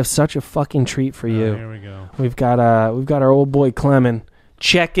 We have such a fucking treat for you. Here we go. We've got our old boy Clemen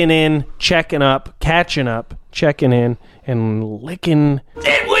checking in, checking up, catching up, checking in, and licking.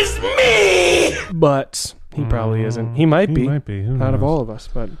 It was me! Butts. He probably isn't. He might be. Who out of knows? all of us,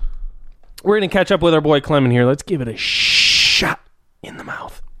 but we're gonna catch up with our boy Clemen here. Let's give it a shot in the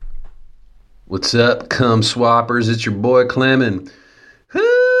mouth. What's up, cum swappers? It's your boy Clemen. Hoo-wee!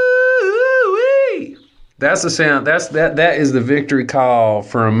 That's the sound. That is the victory call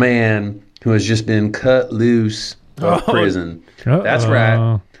for a man who has just been cut loose of prison. That's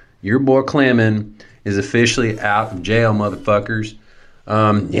right. Your boy Clemen is officially out of jail, motherfuckers.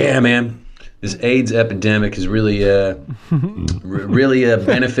 Yeah, man. This AIDS epidemic has really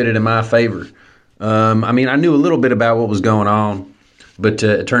benefited in my favor. I mean, I knew a little bit about what was going on, but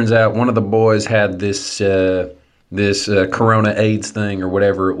it turns out one of the boys had this Corona AIDS thing or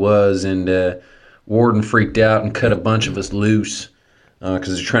whatever it was, and Warden freaked out and cut a bunch of us loose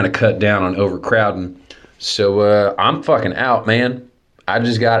because they're trying to cut down on overcrowding. So I'm fucking out, man. I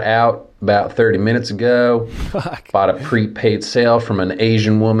just got out about 30 minutes ago. Fuck. Bought a prepaid sale from an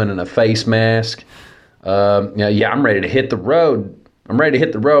Asian woman in a face mask. Yeah, I'm ready to hit the road. I'm ready to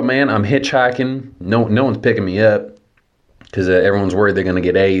hit the road, man. I'm hitchhiking. No one's picking me up because everyone's worried they're going to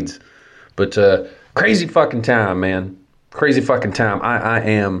get AIDS. But crazy fucking time, man. Crazy fucking time. I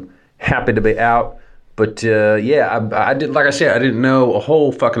am happy to be out. But yeah, I did. Like I said, I didn't know a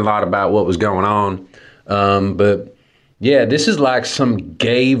whole fucking lot about what was going on. But yeah, this is like some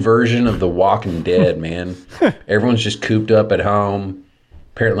gay version of The Walking Dead, man. Everyone's just cooped up at home,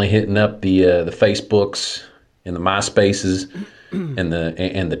 apparently hitting up the Facebooks and the MySpaces and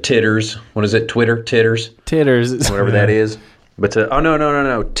the Titters. What is it? Twitter? Titters? Titters. Whatever that is. But oh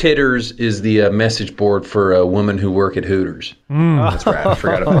no. Titters is the message board for a woman who work at Hooters. That's right. I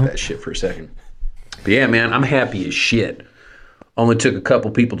forgot about that shit for a second. But yeah, man, I'm happy as shit. Only took a couple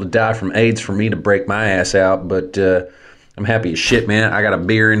people to die from AIDS for me to break my ass out, but I'm happy as shit, man. I got a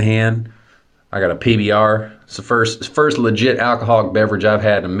beer in hand. I got a PBR. It's the first legit alcoholic beverage I've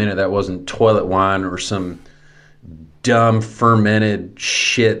had in a minute that wasn't toilet wine or some dumb fermented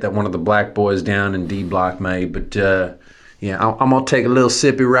shit that one of the black boys down in D Block made. But yeah, I'm going to take a little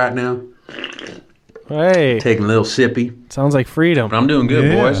sippy right now. Hey. Taking a little sippy. Sounds like freedom. But I'm doing good,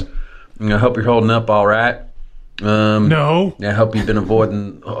 boys. I hope you're holding up all right. No. I hope you've been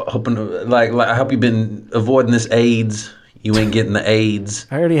avoiding this AIDS. You ain't getting the AIDS.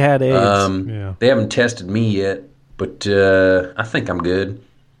 I already had AIDS. They haven't tested me yet, but I think I'm good.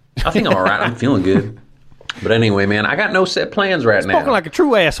 I think I'm all right. I'm feeling good. But anyway, man, I got no set plans right now. Spoken like a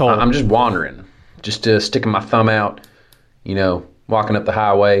true asshole. I'm just wandering, just sticking my thumb out, walking up the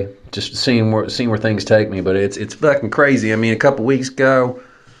highway, just seeing where things take me. But it's fucking crazy. I mean, a couple weeks ago,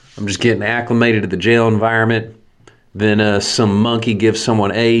 I'm just getting acclimated to the jail environment. Then some monkey gives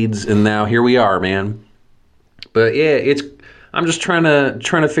someone AIDS, and now here we are, man. But yeah, I'm just trying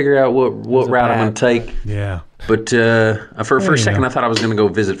to figure out what route I'm going to take. Yeah. But for a second, I thought I was going to go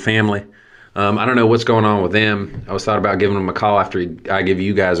visit family. I don't know what's going on with them. I was thought about giving them a call after I give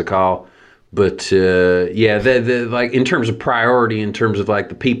you guys a call. But yeah, the like in terms of priority, in terms of like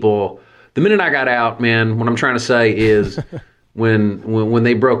the people, the minute I got out, man, what I'm trying to say is. When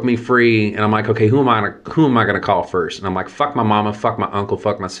they broke me free, and I'm like, okay, who am I gonna call first? And I'm like, fuck my mama, fuck my uncle,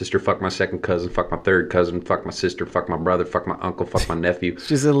 fuck my sister, fuck my second cousin, fuck my third cousin, fuck my sister, fuck my brother, fuck my uncle, fuck my nephew. It's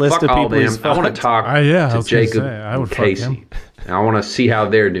just a list fuck of all people. Them. I want to talk to Jacob and Casey. And I want to see how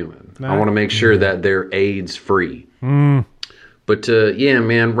they're doing. I want to make sure that they're AIDS free. But yeah,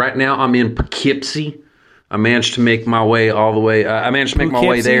 man, right now I'm in Poughkeepsie. I managed to make my way all the way. I managed to make my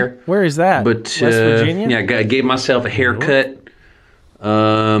way there. Where is that? But West Virginia? Yeah, I gave myself a haircut.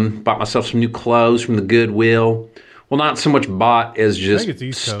 Bought myself some new clothes from the Goodwill. Well, not so much bought as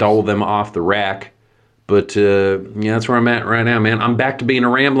just stole them off the rack. But yeah, that's where I'm at right now, man. I'm back to being a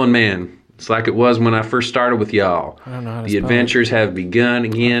rambling man. It's like it was when I first started with y'all. I don't know how to The adventures have begun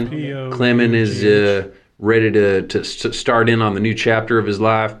again. Clemen is ready to start in on the new chapter of his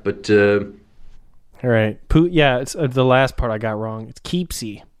life. But all right, yeah, it's the last part I got wrong. It's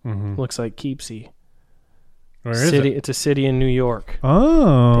Keepsy. Looks like Keepsy. Where is it? It's a city in New York.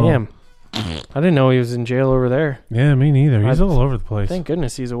 Oh. Damn. I didn't know he was in jail over there. Yeah, me neither. He's all over the place. Thank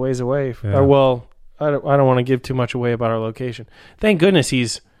goodness he's a ways away. Yeah. Well, I don't want to give too much away about our location. Thank goodness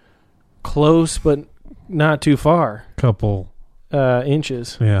he's close, but not too far. Couple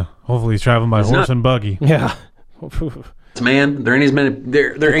inches. Yeah. Hopefully he's traveling by horse and buggy. Yeah. Man, there ain't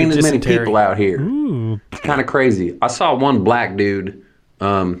as many people out here. Ooh. It's kind of crazy. I saw one black dude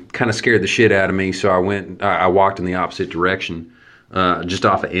kind of scared the shit out of me. So I walked in the opposite direction, just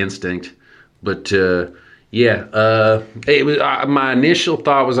off of instinct. But it was my initial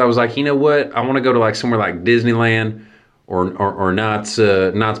thought was I was like, you know what? I want to go to like somewhere like Disneyland or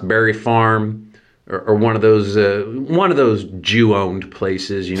Knott's Berry Farm. Or one of those Jew-owned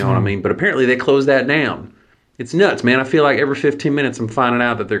places, you know what I mean? But apparently they closed that down. It's nuts, man. I feel like every 15 minutes I'm finding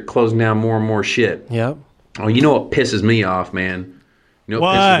out that they're closing down more and more shit. Yep. Oh, you know what pisses me off, man? You know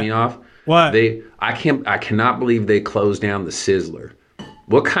what pisses me off? What? I cannot believe they closed down the Sizzler.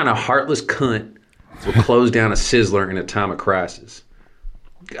 What kind of heartless cunt will close down a Sizzler in a time of crisis?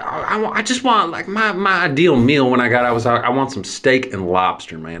 I just want like my ideal meal when I want some steak and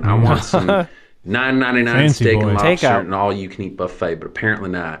lobster, man. I want some $9.99 steak and lobster and all you can eat buffet, but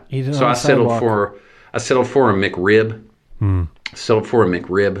apparently not. So I settled for a McRib. Settled for a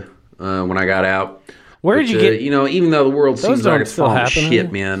McRib when I got out. Where did you get? Even though the world seems like it's falling to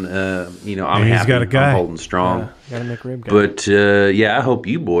shit, man. I'm happy. Got a guy. I'm holding strong. Got a McRib guy. But I hope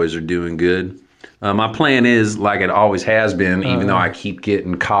you boys are doing good. My plan is, like it always has been, even though I keep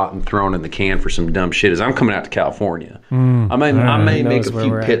getting caught and thrown in the can for some dumb shit, is I'm coming out to California. I may make a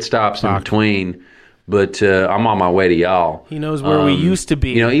few pit stops in between, but I'm on my way to y'all. He knows where we used to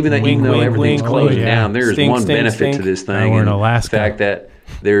be. Even though everything's closing down, there is one benefit to this thing. We're in Alaska. The fact that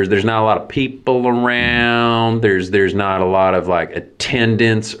there's not a lot of people around. There's not a lot of like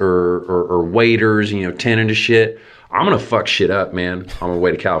attendants or waiters, tending to shit. I'm gonna fuck shit up, man, on my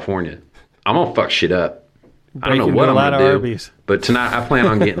way to California. I'm going to fuck shit up. I don't know what I'm going to do. Arby's. But tonight I plan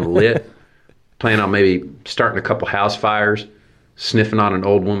on getting lit. Plan on maybe starting a couple house fires. Sniffing on an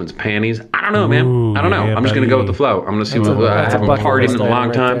old woman's panties. I don't know, man. Ooh, I don't know. I'm just going to go with the flow. I'm going to see I haven't partied in a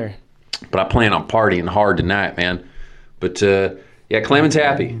long time. But I plan on partying hard tonight, man. But Clement's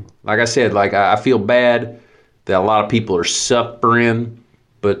happy. Like I said, I feel bad that a lot of people are suffering.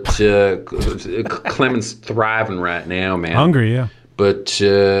 But Clement's thriving right now, man. Hungry, yeah. But...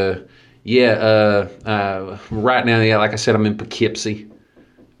 right now, like I said, I'm in Poughkeepsie.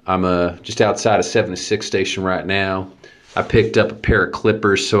 I'm just outside of 76 Station right now. I picked up a pair of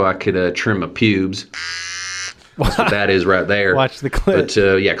clippers so I could trim my pubes. That's what that is right there. Watch the clip.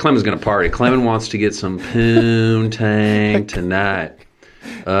 But Clement's going to party. Clement wants to get some poontang tonight.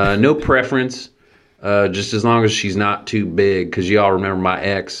 No preference, just as long as she's not too big, because y'all remember my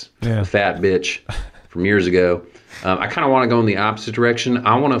ex, the fat bitch from years ago. I kind of want to go in the opposite direction.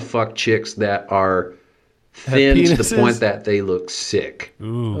 I want to fuck chicks that are thin to the point that they look sick.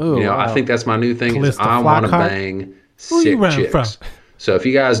 Ooh. I think that's my new thing. Is I want to bang sick chicks. So if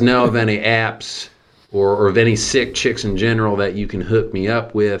you guys know of any apps or of any sick chicks in general that you can hook me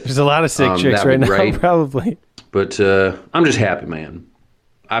up with, there's a lot of sick chicks right now, probably. But I'm just happy, man.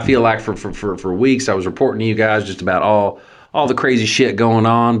 I feel like for weeks I was reporting to you guys just about all the crazy shit going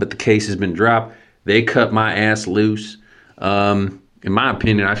on, but the case has been dropped. They cut my ass loose. In my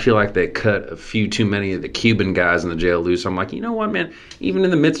opinion, I feel like they cut a few too many of the Cuban guys in the jail loose. I'm like, you know what, man? Even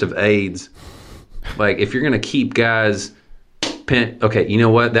in the midst of AIDS, like if you're going to keep guys... Okay, you know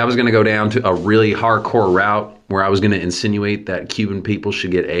what? That was going to go down to a really hardcore route where I was going to insinuate that Cuban people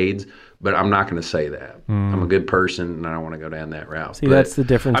should get AIDS, but I'm not going to say that. I'm a good person, and I don't want to go down that route. See, that's the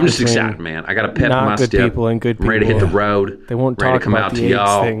difference. I'm just excited, man. I got a pep in my step. People and good people. I'm ready to hit the road. They won't ready talk to come about out the to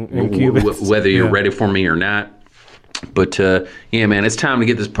y'all, AIDS thing in Cuba. Whether you're ready for me or not. But man, it's time to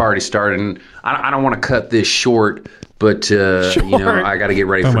get this party started. And I don't want to cut this short, but I got to get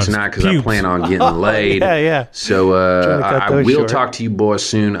ready for tonight because I plan on getting laid. Yeah. So I will talk to you boys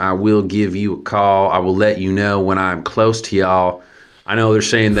soon. I will give you a call. I will let you know when I'm close to y'all. I know they're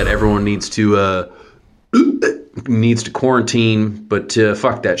saying that everyone needs to quarantine, but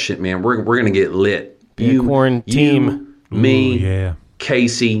fuck that shit, man. We're gonna get lit. Quarantine. Me,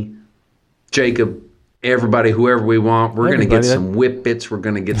 Casey, Jacob, everybody, whoever we want. We're gonna get some Whippets. We're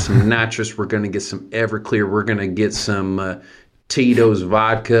gonna get some nitrous. We're gonna get some Everclear. We're gonna get some Tito's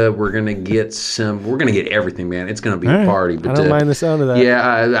vodka. We're gonna get everything, man. It's gonna be a party. But I don't mind the sound of that.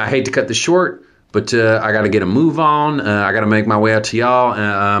 Yeah, I hate to cut this short. But I got to get a move on. I got to make my way out to y'all.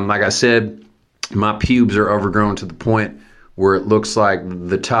 Like I said, my pubes are overgrown to the point where it looks like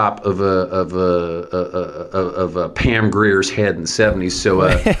the top of a Pam Greer's head in the 70s. So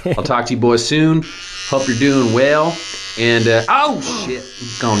I'll talk to you boys soon. Hope you're doing well. And oh shit,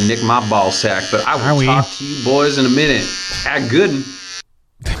 it's gonna nick my ball sack. But I will talk to you boys in a minute. Act good.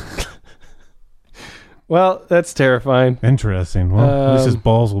 Well, that's terrifying. Interesting. Well, at least his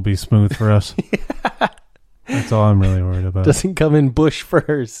balls will be smooth for us. That's all I'm really worried about. Doesn't come in bush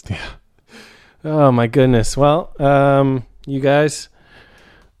first. Yeah. Oh, my goodness. Well, you guys,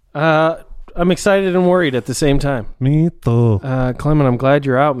 I'm excited and worried at the same time. Me too. Clement, I'm glad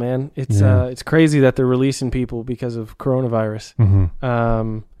you're out, man. It's crazy that they're releasing people because of coronavirus.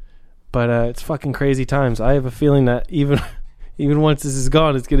 Mm-hmm. But it's fucking crazy times. I have a feeling that even once this is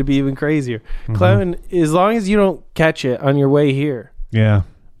gone, it's going to be even crazier. Mm-hmm. Clement, as long as you don't catch it on your way here, yeah,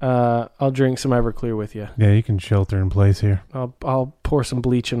 I'll drink some Everclear with you. Yeah, you can shelter in place here. I'll pour some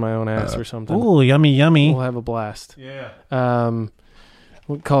bleach in my own ass or something. Ooh, yummy, yummy. We'll have a blast. Yeah.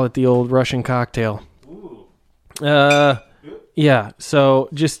 We'll call it the old Russian cocktail. Ooh. Yeah. So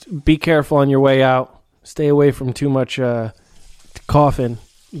just be careful on your way out. Stay away from too much coughing.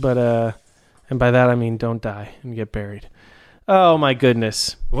 But and by that I mean don't die and get buried. Oh my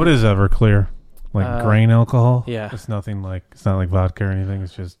goodness. What is Everclear? Like grain alcohol? Yeah. It's nothing like, it's not like vodka or anything.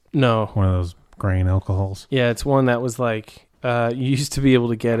 It's just one of those grain alcohols. Yeah, it's one that was like, you used to be able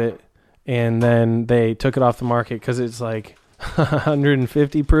to get it, and then they took it off the market because it's like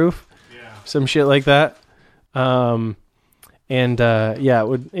 150 proof. Yeah. Some shit like that. It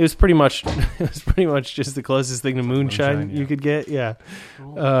was pretty much just the closest thing to moonshine you could get. Yeah.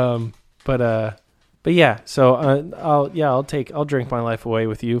 Cool. But yeah, so I'll drink my life away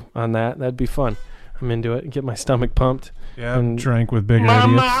with you on that. That'd be fun. I'm into it. Get my stomach pumped. Yeah, I've drank with bigger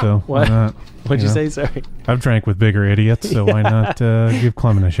idiots, so what? Why not? What'd you say? Sorry. I've drank with bigger idiots, so why not give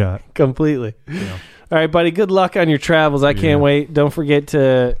Clement a shot? Completely. Yeah. All right, buddy. Good luck on your travels. I can't wait. Don't forget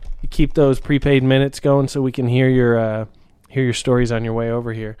to keep those prepaid minutes going so we can hear your stories on your way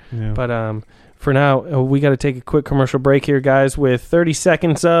over here. Yeah. But for now, we got to take a quick commercial break here, guys, with 30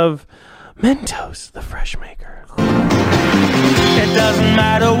 seconds of Mentos, the Fresh Maker. It doesn't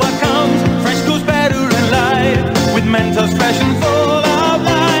matter what comes, fresh goes better in life. With Mentos fresh and full of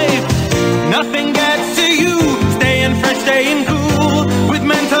life, nothing gets to you. Staying fresh, staying cool. With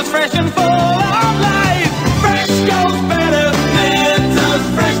Mentos fresh and full of life, fresh goes better. Mentos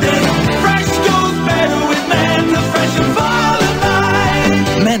fresh, fresh goes better with Mentos fresh and full of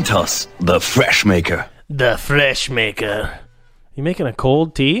life. Mentos, the Fresh Maker. The Fresh Maker. You making a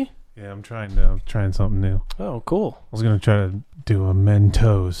cold tea? Yeah, I'm trying something new. Oh, cool. I was going to try to do a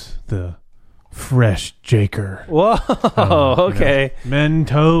Mentos, the Fresh Jaker. Whoa, okay.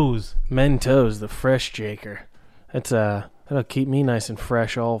 Mentos, the Fresh Jaker. That'll keep me nice and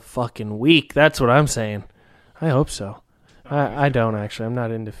fresh all fucking week. That's what I'm saying. I hope so. I don't actually. I'm not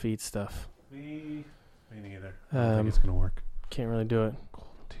into feet stuff. Me neither. I don't think it's going to work. Can't really do it. Cold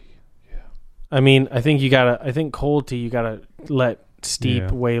tea, yeah. I mean, I think cold tea you gotta let steep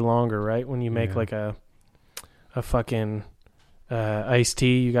way longer, right? When you make like a fucking iced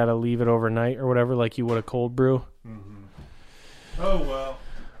tea, you got to leave it overnight or whatever, like you would a cold brew. Mm-hmm. Oh well,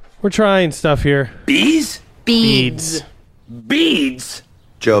 we're trying stuff here. Beads.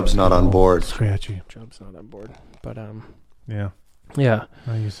 Job's not on board. Scratchy. Job's not on board, but yeah. Not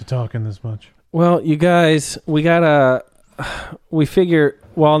used to talking this much. Well, you guys, we figure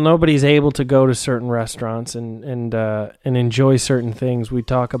while nobody's able to go to certain restaurants and enjoy certain things, we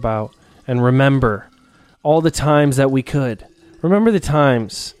talk about and remember all the times that we could. Remember the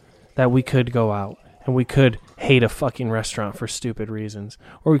times that we could go out and we could hate a fucking restaurant for stupid reasons,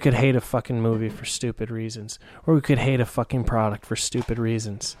 or we could hate a fucking movie for stupid reasons, or we could hate a fucking product for stupid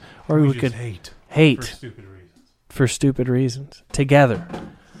reasons, or we could hate for stupid reasons together.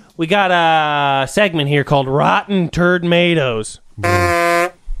 We got a segment here called Rotten Turdmatos.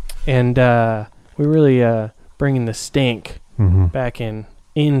 And we really bringing the stink back in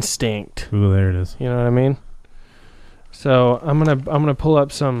instinct. Ooh, there it is. You know what I mean? So I'm gonna pull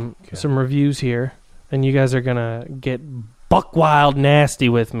up some reviews here, and you guys are gonna get buck wild nasty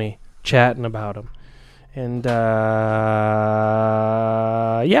with me chatting about them. And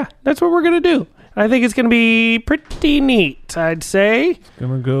that's what we're gonna do. I think it's going to be pretty neat, I'd say. It's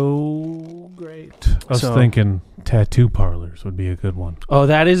going to go great. I was thinking tattoo parlors would be a good one. Oh,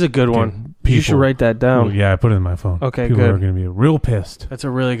 that is a good one. You should write that down. Well, yeah, I put it in my phone. Okay, People good. are going to be real pissed. That's a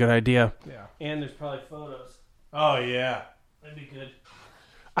really good idea. Yeah. And there's probably photos. Oh, yeah. That'd be good.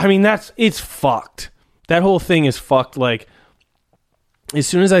 I mean, it's fucked. That whole thing is fucked. Like, as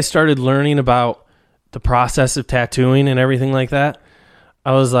soon as I started learning about the process of tattooing and everything like that,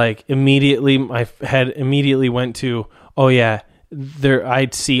 I was like, my head immediately went to, oh yeah,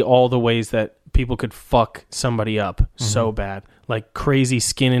 I'd see all the ways that people could fuck somebody up so bad. Like crazy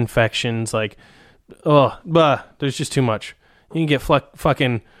skin infections, like, there's just too much. You can get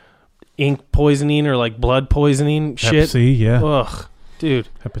fucking ink poisoning or like blood poisoning shit. Hep C, yeah. Ugh, dude.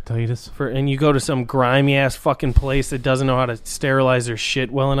 Hepatitis. And you go to some grimy ass fucking place that doesn't know how to sterilize their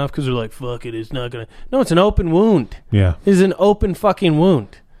shit well enough because they're like, fuck it, it's not gonna. No, it's an open wound. Yeah. It's an open fucking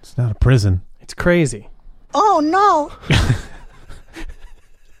wound. It's not a prison. It's crazy. Oh no.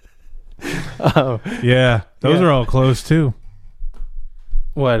 Yeah, those are all close too.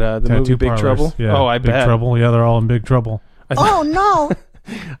 What, the Tattoo movie Big parlors. Trouble? Yeah, Oh, I Big bet. Trouble. Yeah, they're all in big trouble. Oh no!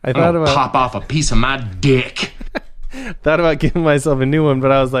 I thought about Pop off a piece of my dick. thought about giving myself a new one,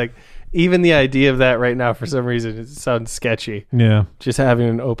 but I was like, even the idea of that right now, for some reason, it sounds sketchy. Yeah. Just having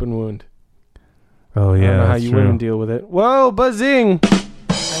an open wound. Oh I yeah. don't know how that's you true. women deal with it. Whoa, buzzing!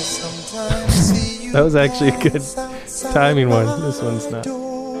 That was actually a good timing one. This one's not.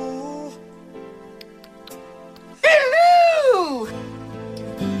 Hello!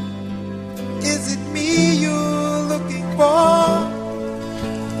 Is it me you're looking for?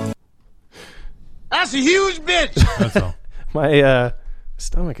 That's a huge bitch! That's all. My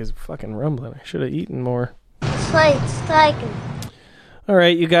stomach is fucking rumbling. I should have eaten more. Striking. All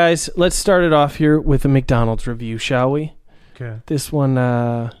right, you guys, let's start it off here with a McDonald's review, shall we? Okay. This one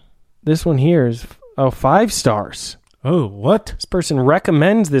here is 5 stars. Oh, what? This person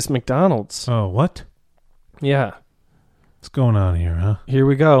recommends this McDonald's. Oh, what? Yeah. What's going on here, huh? Here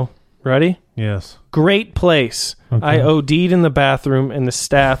we go. Ready? Yes. Great place. Okay. I OD'd in the bathroom and the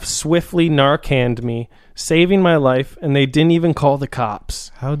staff swiftly Narcaned me, saving my life, and they didn't even call the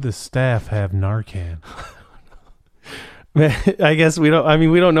cops. How'd the staff have Narcan? I guess we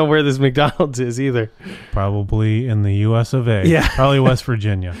don't know where this McDonald's is either. Probably in the U.S. of A. Yeah. Probably West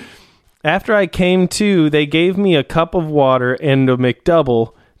Virginia. After I came to, they gave me a cup of water and a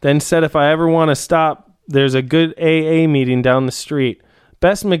McDouble, then said if I ever want to stop, there's a good AA meeting down the street.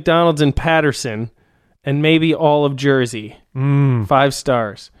 Best McDonald's in Patterson, and maybe all of Jersey. 5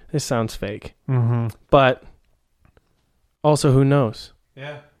 stars. This sounds fake. Mm-hmm. But also, who knows?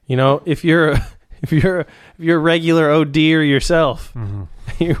 Yeah. You know, if you're a regular ODer yourself,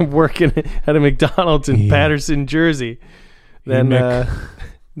 you're working at a McDonald's in Patterson, Jersey, then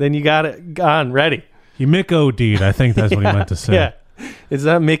you got it on ready. You Mick OD'd. I think that's what he meant to say. Yeah, it's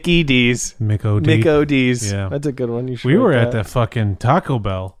not Mickey D's. Mick OD'd. Mick OD's. Yeah, that's a good one. You should. We were write at that fucking Taco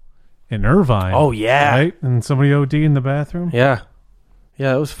Bell in Irvine. Oh yeah, right. And somebody OD'd in the bathroom. Yeah,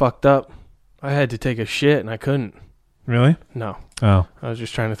 it was fucked up. I had to take a shit and I couldn't. Really? No. Oh. I was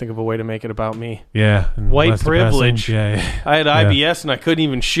just trying to think of a way to make it about me. Yeah. White privilege. Yeah. I had IBS and I couldn't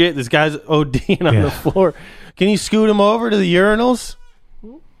even shit. This guy's ODing on the floor. Can you scoot him over to the urinals?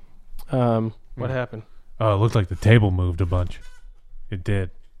 What happened? Oh, it looked like the table moved a bunch. It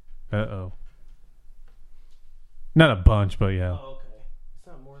did. Uh-oh. Not a bunch, but yeah. Oh, okay. It's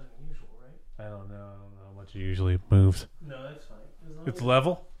not more than usual, right? I don't know how much it usually moves. No, that's fine. It's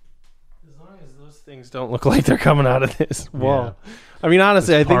level? As long as those things don't look like they're coming out of this wall. Yeah. I mean,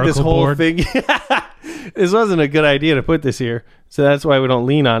 honestly, I think this whole board. thing... this wasn't a good idea to put this here. So that's why we don't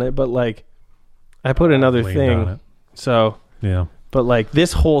lean on it. But, like, I put another leaned on thing. it. So... Yeah. But, like,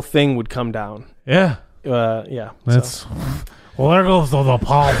 this whole thing would come down. Yeah. Yeah. That's... Well, there goes the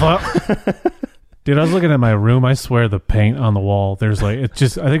pulpit. Dude, I was looking at my room. I swear the paint on the wall, there's like... It's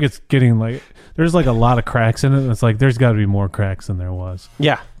just... I think it's getting, like... There's, like, a lot of cracks in it. And it's like, there's got to be more cracks than there was.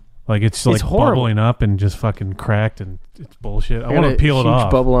 Yeah. Like, it's like horrible. bubbling up and just fucking cracked, and it's bullshit. I want got to peel a it huge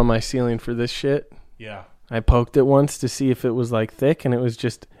off. bubble on my ceiling for this shit. Yeah. I poked it once to see if it was like thick, and it was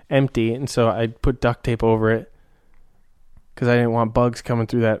just empty. And so I put duct tape over it because I didn't want bugs coming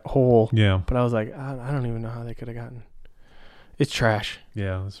through that hole. Yeah. But I was like, I don't even know how they could have gotten. It's trash.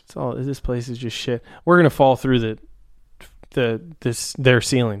 Yeah. It's all. This place is just shit. We're gonna fall through their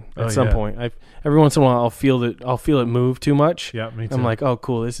ceiling at some point. Every once in a while I'll feel it move too much. Yeah, me too. I'm like, oh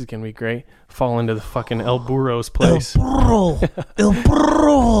cool, this is gonna be great. Fall into the fucking El Burro's place. El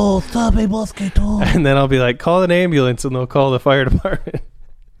Burro, sabe mosquito. And then I'll be like, call an ambulance, and they'll call the fire department.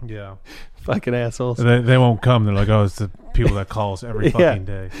 Yeah. Fucking assholes. They won't come. They're like, oh, it's the people that call us every fucking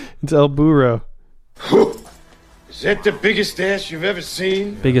day. It's El Burro. Is that the biggest ass you've ever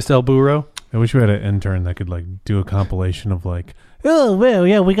seen? Biggest El Burro? I wish we had an intern that could like do a compilation of like, Oh, well,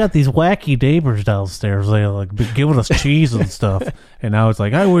 yeah, we got these wacky neighbors downstairs. They like been giving us cheese and stuff. and now it's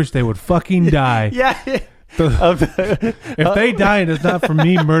like, I wish they would fucking die. Yeah. If they die and it's not from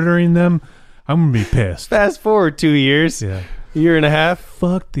me murdering them, I'm gonna be pissed. Fast forward 2 years. Yeah. Year and a half.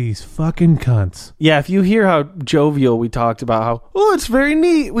 Fuck these fucking cunts. Yeah, if you hear how jovial we talked about how, oh, it's very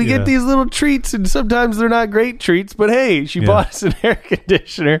neat. We get these little treats, and sometimes they're not great treats, but hey, she bought us an air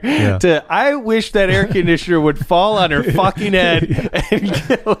conditioner. Yeah. I wish that air conditioner would fall on her fucking head and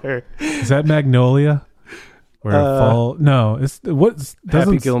kill her. Is that Magnolia? Where it fall? No, it's what's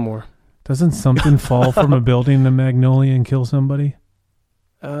Happy Gilmore. Doesn't something fall from a building to Magnolia and kill somebody?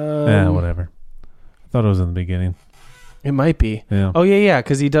 Whatever. I thought it was in the beginning. It might be. Yeah. Oh yeah,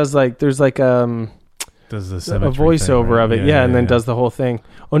 because he does like there's like does the a voiceover thing, right? of it, and then does the whole thing.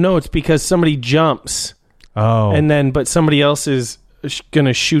 Oh no, it's because somebody jumps. Oh. And then, but somebody else is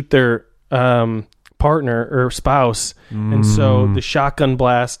gonna shoot their partner or spouse, and so the shotgun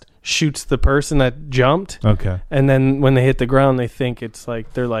blast shoots the person that jumped. Okay. And then when they hit the ground, they think it's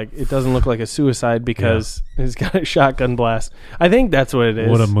like they're like it doesn't look like a suicide because he's got a shotgun blast. I think that's what it is.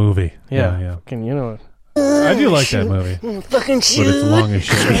 What a movie. Yeah. Fucking, you know. I do like that movie. But it's long as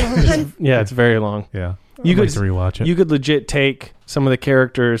shit. Yeah, it's very long. Yeah. You could like to rewatch it. You could legit take some of the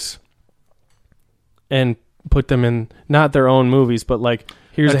characters and put them in not their own movies, but like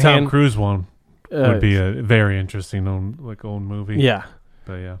here's that a Tom Cruise one would be a very interesting own movie. Yeah.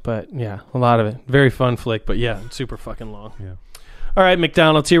 But yeah, a lot of it. Very fun flick, but yeah, it's super fucking long. Yeah. All right,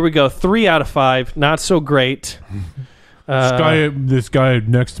 McDonald's, here we go. 3 out of 5. Not so great. This guy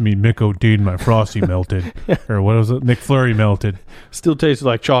next to me, Mick O'Dean, my Frosty melted. Or what was it? McFlurry melted. Still tastes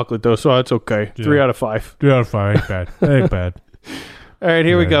like chocolate, though, so it's okay. Yeah. 3 out of 5. 3 out of 5. Ain't bad. Ain't bad. All right,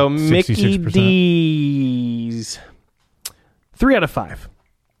 here we go. 66%. Mickey D's. 3 out of 5.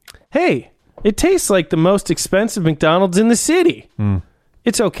 Hey, it tastes like the most expensive McDonald's in the city.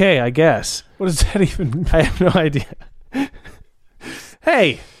 It's okay, I guess. What does that even mean? I have no idea.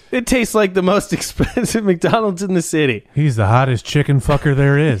 Hey, it tastes like the most expensive McDonald's in the city. He's the hottest chicken fucker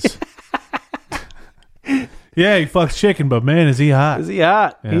there is. Yeah, he fucks chicken, but man, is he hot. Is he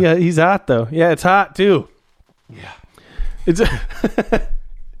hot? Yeah. He's hot, though. Yeah, it's hot, too. Yeah. It's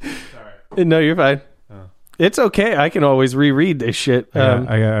Sorry. No, you're fine. It's okay. I can always reread this shit.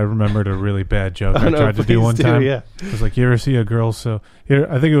 I remembered a really bad joke I tried to do one time. Yeah. It was like, you ever see a girl I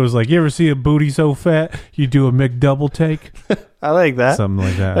think it was like, you ever see a booty so fat you do a McDouble take? I like that. Something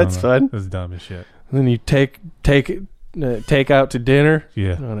like that. That's fun. That's dumb as shit. And then you take out to dinner.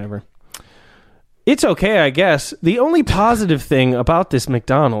 Yeah. Whatever. It's okay, I guess. The only positive thing about this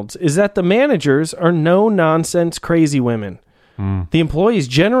McDonald's is that the managers are no-nonsense crazy women. The employees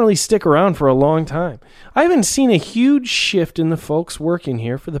generally stick around for a long time. I haven't seen a huge shift in the folks working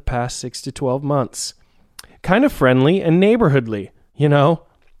here for the past 6 to 12 months. Kind of friendly and neighborhoodly, you know?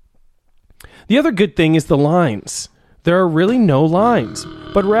 The other good thing is the lines. There are really no lines,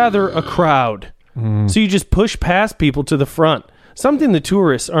 but rather a crowd. So you just push past people to the front. Something the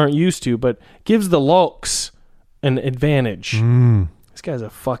tourists aren't used to, but gives the lokes an advantage. This guy's a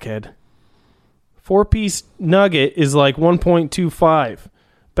fuckhead. 4-piece nugget is like 1.25.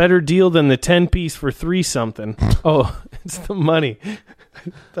 Better deal than the 10-piece for 3 something. Oh, it's the money. I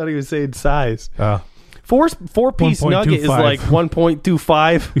thought he was saying size. Four-piece nugget is like 1.25.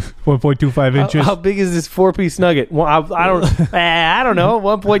 1.25 inches. How big is this 4-piece nugget? Well, I don't know.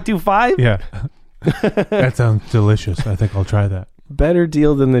 1.25? Yeah. That sounds delicious. I think I'll try that. Better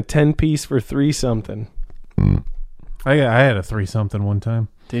deal than the 10-piece for 3 something. I had a 3 something one time.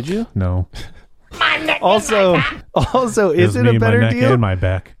 Did you? No. Also, is it a better my neck deal? And my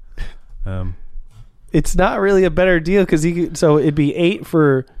back. It's not really a better deal because it'd be 8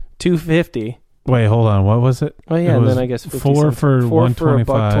 for $2.50. Wait, hold on. What was it? Oh yeah, it and was then I guess 4 for $1.25.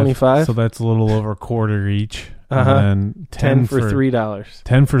 $1.25. So that's a little over $1 each. And then 10 for $3.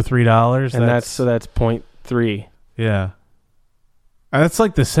 10 for $3. And that's 0.3. Yeah. That's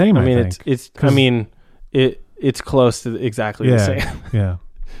like the same. I mean, it's close to exactly the same. Yeah.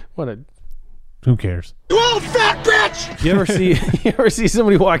 Who cares? You old fat bitch! You ever see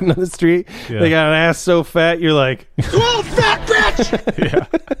somebody walking down the street? Yeah. They got an ass so fat, you're like, you old fat bitch! Yeah.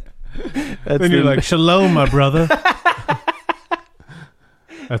 Then you're like, shalom, my brother.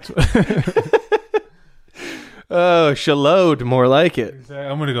 That's. Oh, shalode, more like it.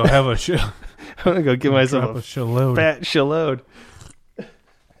 I'm gonna go have a I'm gonna go give myself a shalode. Fat shalode.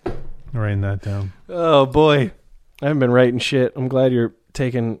 Writing that down. Oh boy, I haven't been writing shit. I'm glad you're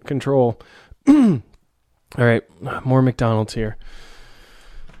taking control. All right, more McDonald's here.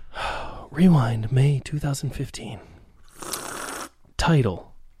 Rewind, May 2015.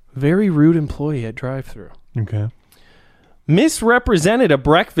 Title: Very rude employee at drive-thru. Okay. Misrepresented a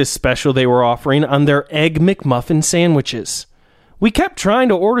breakfast special they were offering on their Egg McMuffin sandwiches. We kept trying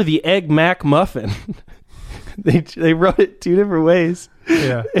to order the Egg Mac Muffin. They wrote it 2 different ways.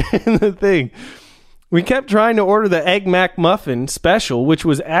 Yeah. In the thing. We kept trying to order the Egg Mac Muffin special, which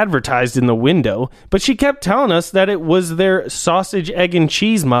was advertised in the window, but she kept telling us that it was their sausage, egg, and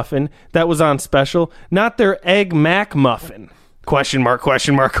cheese muffin that was on special, not their Egg Mac Muffin. Question mark,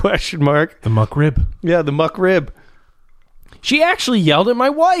 question mark, question mark. The muck rib? Yeah, the muck rib. She actually yelled at my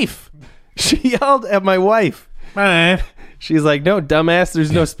wife. She's like, no, dumbass,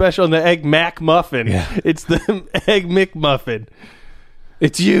 there's no special on the Egg Mac Muffin. Yeah. It's the Egg McMuffin.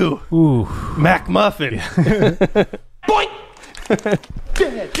 It's you. Ooh. Mac Muffin. Boink!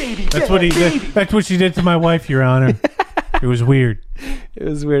 That's what she did to my wife, Your Honor. It was weird. It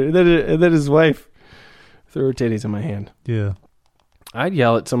was weird. And then his wife threw her titties in my hand. Yeah. I'd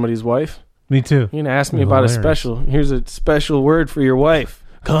yell at somebody's wife. Me too. You can ask me It's about hilarious. here's a special word for your wife.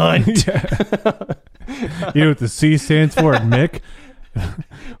 Cunt. You know what the C stands for, Mick?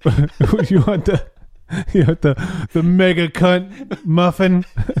 you want the mega cunt muffin?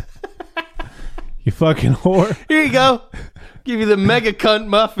 You fucking whore. Here you go. Give you the mega cunt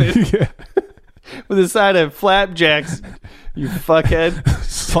muffin. Yeah. With a side of flapjacks. You fuckhead.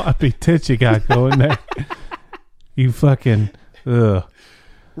 Sloppy tits you got going there. You fucking ugh.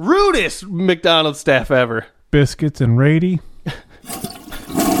 Rudest McDonald's staff ever. Biscuits and Rady.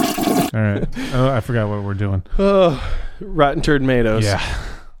 All right. Oh, I forgot what we're doing. Oh, rotten turd tomatoes. Yeah.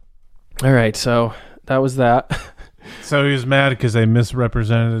 All right, so that was that. So he was mad because they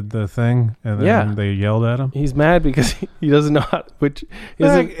misrepresented the thing, and then they yelled at him. He's mad because he doesn't know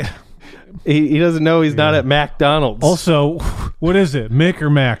he doesn't know he's not at McDonald's. Also, what is it, Mick or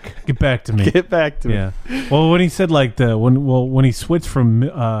Mac? Get back to me. Get back to me. Yeah. Well, when he said like when he switched from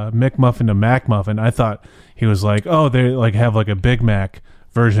Mick Muffin to Mac Muffin, I thought he was like, oh, they like have like a Big Mac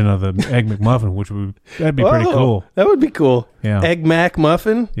version of the Egg McMuffin, which that'd be pretty cool. That would be cool. Yeah. Egg Mac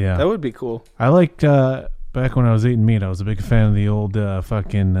Muffin. Yeah. That would be cool. I liked back when I was eating meat. I was a big fan of the old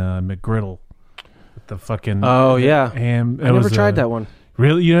fucking McGriddle. With the fucking ham. I never tried that one.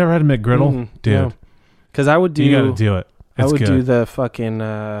 Really? You never had a McGriddle? Dude. Because I would do... You got to do it. It's good. Do the fucking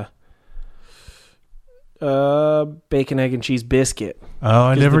bacon, egg, and cheese biscuit. Oh,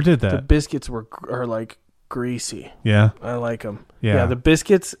 I never did that. The biscuits are like greasy. Yeah? I like them. Yeah. The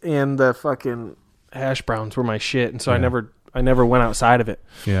biscuits and the fucking hash browns were my shit, and so I never went outside of it.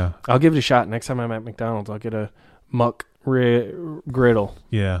 Yeah. I'll give it a shot. Next time I'm at McDonald's, I'll get a muck griddle.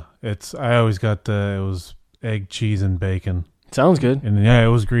 Yeah. I always got it was egg, cheese, and bacon. Sounds good. And yeah, it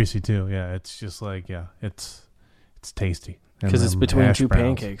was greasy too. Yeah, it's just like it's tasty because it's between two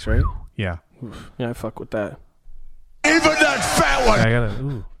pancakes, right? Yeah. Oof. Yeah, I fuck with that. Even that fat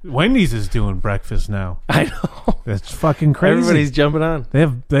one. Wendy's is doing breakfast now. I know. That's fucking crazy. Everybody's jumping on. They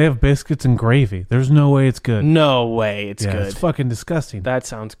have biscuits and gravy. There's no way it's good. No way it's good. It's fucking disgusting. That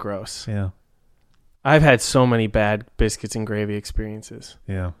sounds gross. Yeah. I've had so many bad biscuits and gravy experiences.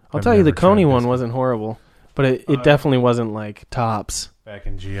 Yeah. I'll tell you, the Coney one wasn't horrible. But it definitely wasn't like Tops. Back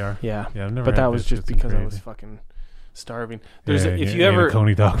in GR. Yeah. Yeah, I've never but had that was just biscuits and because I gravy. was fucking starving. If you ever a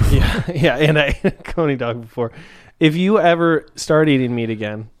Coney dog before. Yeah, and I ate a Coney dog before. If you ever start eating meat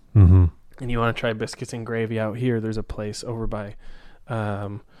again, and you want to try biscuits and gravy out here, there's a place over by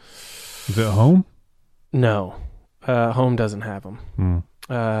is it Home? No. Home doesn't have them.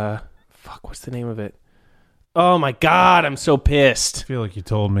 Fuck, what's the name of it? Oh my god, I'm so pissed. I feel like you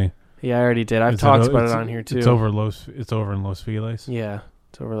told me. Yeah, I already did. I've talked about it on here too. It's over in Los Feliz. Yeah,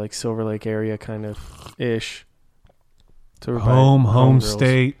 it's over like Silver Lake area, kind of ish. It's over Home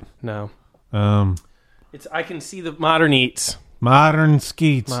State. No. It's I can see the Modern Eats. Modern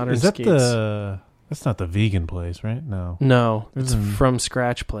Skeets. Modern Is that Skeets. That's not the vegan place, right? No. No, it's from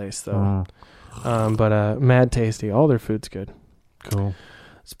scratch place though. But mad tasty. All their food's good. Cool.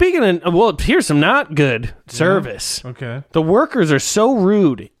 Speaking of, here's some not good service. Okay. The workers are so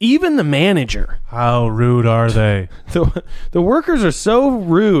rude. Even the manager. How rude are they? The workers are so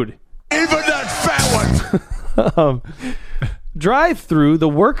rude. Even that fat one. Drive-through, the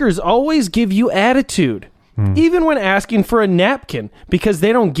workers always give you attitude. Even when asking for a napkin, because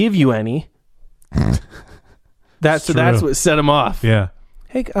they don't give you any. That's what set them off. Yeah.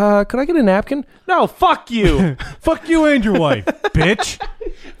 Hey, could I get a napkin? No, fuck you. Fuck you and your wife, bitch.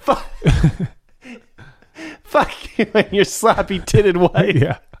 Fuck you and your sloppy-titted wife.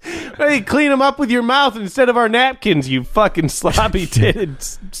 Yeah. Hey, clean them up with your mouth instead of our napkins, you fucking sloppy-titted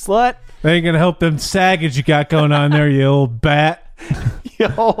slut. They ain't gonna help them saggage you got going on there, you old bat. You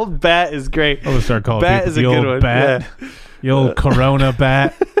old bat is great. I'm gonna start calling bat people is a the good old one. bat. Yeah. You old Corona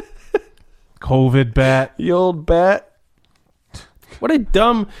bat. COVID bat. You old bat. What a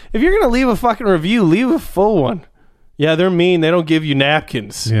dumb... If you're going to leave a fucking review, leave a full one. Yeah, they're mean. They don't give you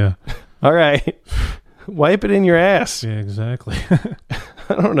napkins. Yeah. All right. Wipe it in your ass. Yeah, exactly.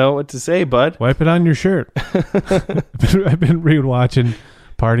 I don't know what to say, bud. Wipe it on your shirt. I've been rewatching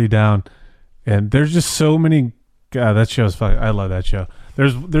Party Down, and there's just so many... God, that show's fucking... I love that show.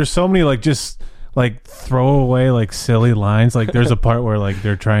 There's so many, like, just, like, throwaway, like, silly lines. Like, there's a part where, like,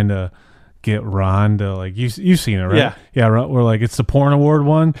 they're trying to get Ron to, like, you've seen it, right? Yeah, where, like, it's the porn award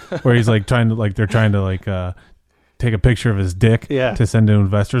one where he's like they're trying to take a picture of his dick to send to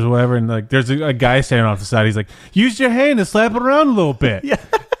investors or whatever, and like there's a guy standing off the side, he's like, use your hand and slap it around a little bit. Yeah.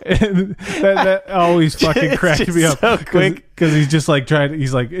 And that always fucking cracks me up so quick because he's just like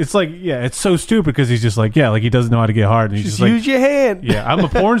it's so stupid because he's just like he doesn't know how to get hard, and he's just use your hand. Yeah, I'm a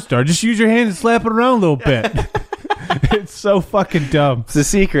porn star, just use your hand and slap it around a little bit. It's so fucking dumb. It's a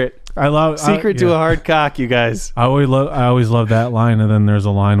secret. I love secret to a hard cock, you guys. I always love that line, and then there's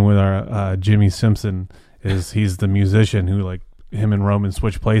a line with our Jimmy Simpson. He's the musician who like him and Roman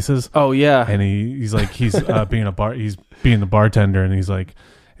switch places. Oh yeah, and he's being the bartender, and he's like,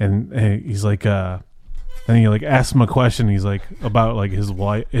 and he like asks him a question. He's like about like his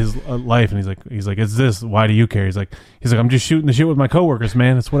life, and he's like, it's this. Why do you care? He's like, I'm just shooting the shit with my coworkers,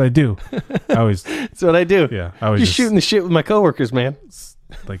 man. It's what I do. It's what I do. Yeah, I was just shooting the shit with my coworkers, man.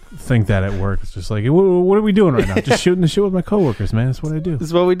 Like think that at work. It's just like, what are we doing right now? Just shooting the shit with my coworkers, man. That's what I do. This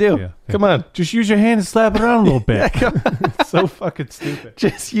is what we do. Yeah. Come on. Just use your hand and slap it around a little bit. It's so fucking stupid.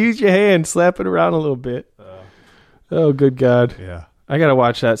 Just use your hand, slap it around a little bit. Oh, good God. Yeah. I got to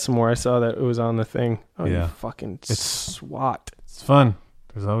watch that some more. I saw that it was on the thing. Oh, yeah. You fucking swat. It's fun.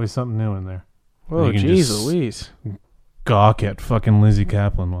 There's always something new in there. Whoa, jeez Louise. Gawk at fucking Lizzie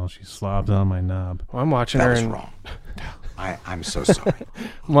Kaplan while she slobs on my knob. Well, I'm watching her. That was wrong. I'm so sorry.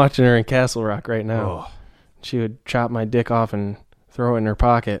 I'm watching her in Castle Rock right now. Oh. She would chop my dick off and throw it in her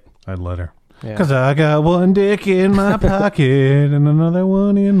pocket. I'd let her. Yeah. 'Cause I got one dick in my pocket and another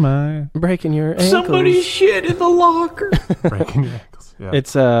one in my... Breaking your ankles. Somebody's shit in the locker. Breaking your ankles.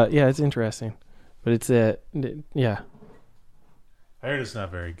 Yeah. It's interesting. But it's yeah. I heard it's not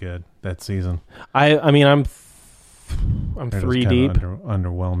very good that season. I mean I'm 3 deep.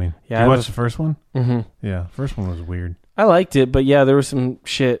 Underwhelming. Yeah, Did you watch the first one? Mm-hmm. Yeah, the first one was weird. I liked it, but yeah, there was some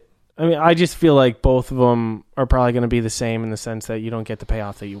shit. I mean, I just feel like both of them are probably going to be the same in the sense that you don't get the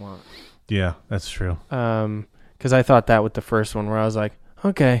payoff that you want. Yeah, that's true. Because I thought that with the first one, where I was like,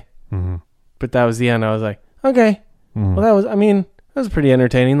 okay, mm-hmm. but that was the end. I was like, okay, mm-hmm. well, that was pretty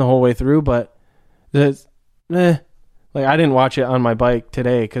entertaining the whole way through. But like I didn't watch it on my bike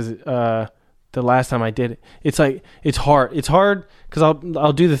today because the last time I did it, it's like it's hard because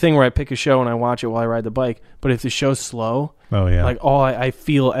I'll do the thing where I pick a show and I watch it while I ride the bike. But if the show's slow, oh yeah, like I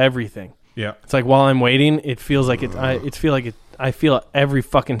feel everything. Yeah, it's like while I'm waiting, it feels like I feel every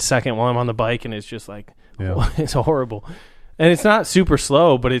fucking second while I'm on the bike, and it's just like it's horrible. And it's not super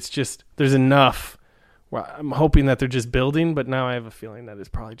slow, but it's just there's enough where I'm hoping that they're just building, but now I have a feeling that it's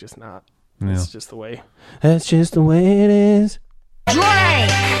probably just not. Yeah. It's just the way. That's just the way it is.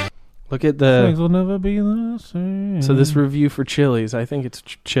 Drake! Look at Things will never be the same. So this review for Chili's, I think it's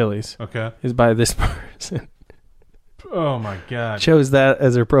Chili's. Okay. Is by this person. Oh my God. Chose that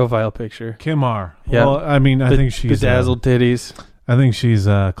as her profile picture. Kimar. Yeah. Well, I mean, I think she's bedazzled titties. I think she's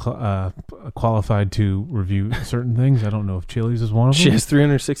qualified to review certain things. I don't know if Chili's is one of them. She has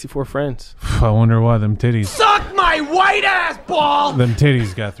 364 friends. I wonder why them titties. Suck my white ass ball. Them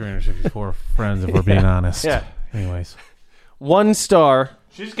titties got 364 friends. If we're being honest. Yeah. Anyways, 1 star.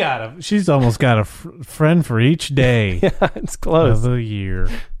 She's almost got a friend for each day. Yeah, it's close. Of the year.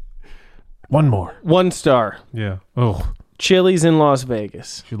 One more. 1 star. Yeah. Oh. Chili's in Las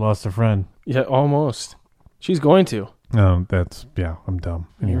Vegas. She lost a friend. Yeah, almost. She's going to. No, I'm dumb.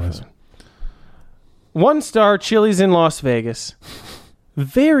 Anyways. 1 star, Chili's in Las Vegas.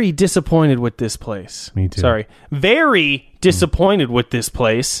 Very disappointed with this place. Me too. Sorry. Very disappointed with this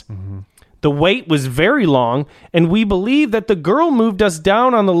place. Mm-hmm. The wait was very long, and we believe that the girl moved us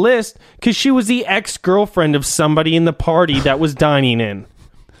down on the list because she was the ex-girlfriend of somebody in the party that was dining in.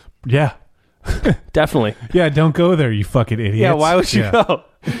 Yeah. Definitely. Yeah, don't go there, you fucking idiots. Yeah, why would you go?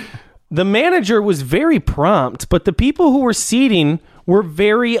 The manager was very prompt, but the people who were seating were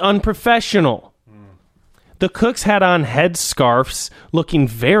very unprofessional. The cooks had on headscarves, looking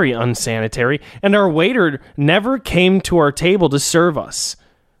very unsanitary, and our waiter never came to our table to serve us.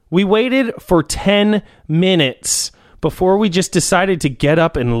 We waited for 10 minutes before we just decided to get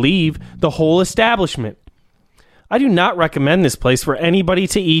up and leave the whole establishment. I do not recommend this place for anybody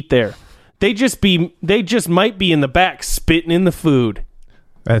to eat there. They just might be in the back spitting in the food.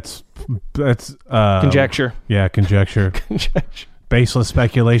 That's conjecture. Yeah, conjecture. Conjecture. Baseless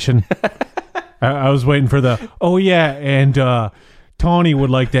speculation. I was waiting for and Tawny would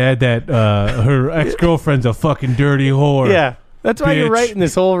like to add that her ex-girlfriend's a fucking dirty whore. Yeah. That's why you're writing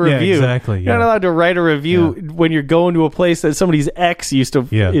this whole review. Yeah, exactly. You're not allowed to write a review when you're going to a place that somebody's ex used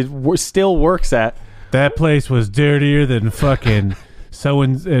to still works at. That place was dirtier than fucking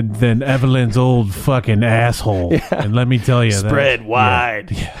than Evelyn's old fucking asshole. Yeah. And let me tell you, spread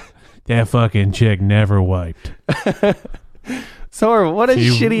wide. Yeah, that fucking chick never wiped. So what a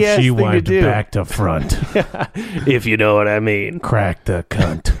shitty ass thing to do. She wiped back to front. If you know what I mean. Crack the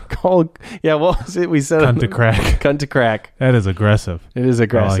cunt. What was it we said? Cunt to crack. Cunt to crack. That is aggressive. It is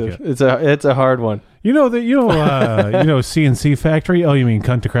aggressive. Like It's a hard one. You know CNC Factory? Oh, you mean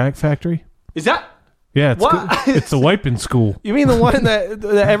Cunt to Crack Factory? Is that? Yeah, it's What? it's the wiping school. You mean the one that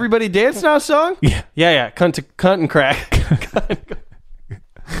Everybody Dance Now song? Yeah. Yeah. Cunt and Crack.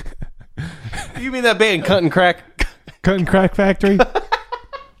 You mean that band, Cunt and Crack? Cut and Crack Factory.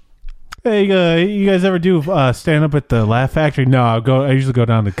 Hey, you guys ever do stand up at the Laugh Factory? No, I usually go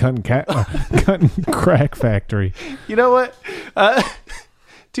down to Cut and Crack Factory. You know what?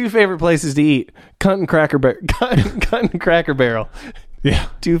 2 favorite places to eat: Cunt and Cracker Barrel. Yeah,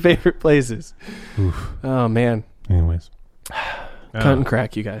 2 favorite places. Oof. Oh man. Anyways, Cunt and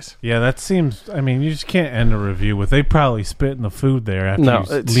Crack, you guys. Yeah, that seems. I mean, you just can't end a review with they probably spit in the food there after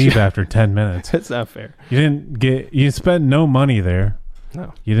you it's- leave after 10 minutes. It's not fair. You spent no money there.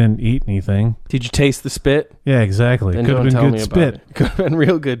 No. You didn't eat anything. Did you taste the spit? Yeah, exactly. Then Could have don't tell been me good about spit. it. Could have been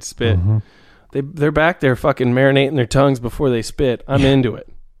real good spit. Mm-hmm. They're back there fucking marinating their tongues before they spit. I'm into it.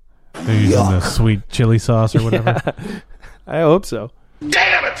 They're using the sweet chili sauce or whatever. Yeah. I hope so.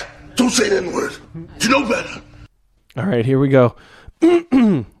 Damn it! Don't say that word. You know better. All right, here we go.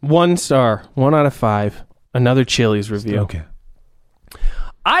 1 star, 1 out of 5. Another Chili's review. Okay.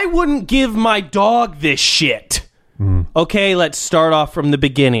 I wouldn't give my dog this shit. Okay, let's start off from the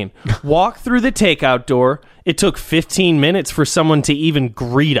beginning. Walk through the takeout door. It took 15 minutes for someone to even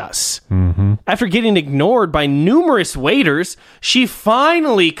greet us. Mm-hmm. After getting ignored by numerous waiters, she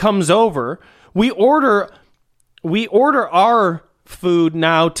finally comes over. We order our food.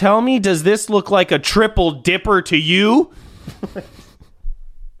 Now tell me, does this look like a triple dipper to you?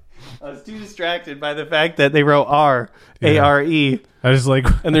 I was too distracted by the fact that they wrote R, A-R-E. I just like,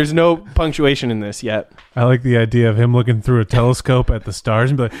 and there's no punctuation in this yet. I like the idea of him looking through a telescope at the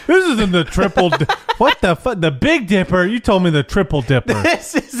stars and be like, "This isn't the triple. What the fuck? The Big Dipper? You told me the Triple Dipper.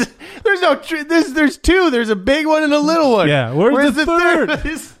 There's 2. There's a big one and a little one. Yeah, where's the third?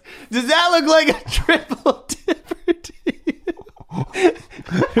 Does that look like a triple dipper to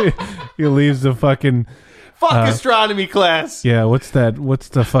you? He leaves the fucking fuck astronomy class. Yeah, what's that? What's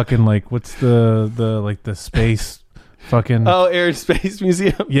the fucking what's the space fucking Air and Space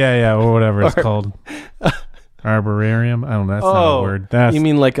Museum? Yeah, or whatever it's called. Arborarium? I don't know. That's not a word. That's you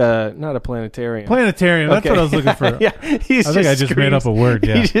mean like not a planetarium? Planetarium. That's what I was looking for. Yeah, I think I just made up a word.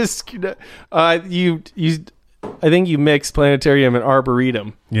 Yeah. He just I think you mixed planetarium and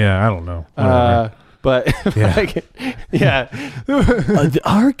arboretum. Yeah, I don't know. But yeah.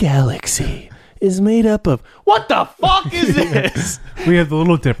 Our galaxy is made up of what the fuck is this? We have the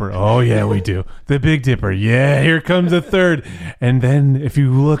Little Dipper. Oh yeah, we do. The Big Dipper. Yeah, here comes the third. And then if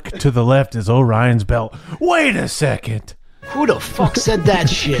you look to the left is Orion's belt. Wait a second. Who the fuck said that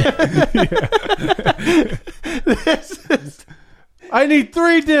shit? I need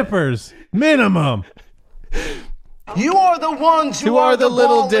 3 dippers minimum. You are the ones who are the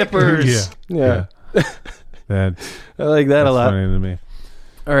little dippers. Yeah. That I like that a lot. Funny to me.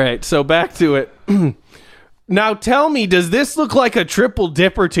 All right, so back to it. Now tell me, does this look like a triple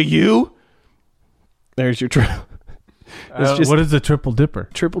dipper to you? There's your triple. What is a triple dipper?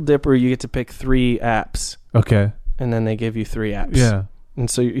 Triple dipper, you get to pick 3 apps. Okay. And then they give you 3 apps. Yeah. And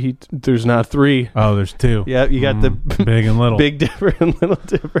so there's not 3. Oh, there's 2. Yeah, you got the big and little. Big Dipper and Little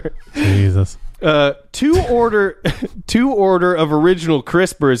Dipper. Jesus. 2 order of original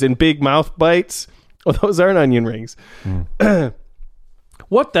Crispers and Big Mouth Bites. Oh, those aren't onion rings.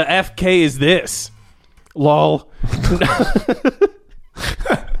 What the FK is this? Lol.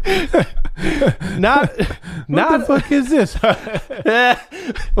 Not What the fuck is this?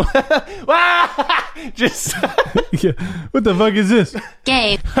 Just Yeah. What the fuck is this?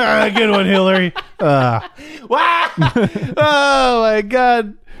 Gay. Good one, Hillary. Oh my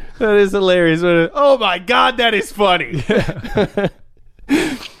god, that is hilarious. Oh my god, that is funny.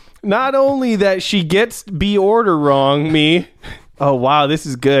 Not only that she gets B order wrong, me. Oh wow, this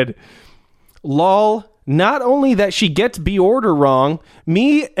is good. Lol. Not only that she gets B order wrong,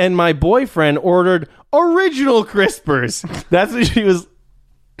 me and my boyfriend ordered original Crispers. That's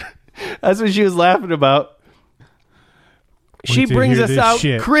what she was laughing about. She brings us out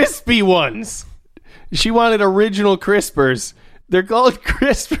crispy ones. She wanted original Crispers. They're called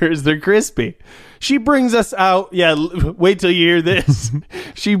Crispers. They're crispy. She brings us out. Yeah, wait till you hear this.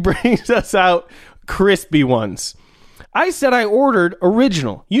 She brings us out crispy ones. I said I ordered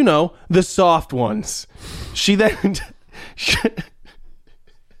original. You know, the soft ones. She then...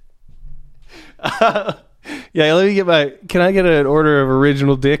 yeah, let me get my... Can I get an order of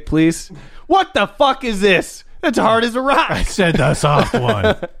original dick, please? What the fuck is this? It's hard as a rock. I said the soft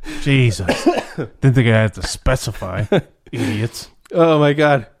one. Jesus. Didn't think I had to specify. Idiots. Oh, my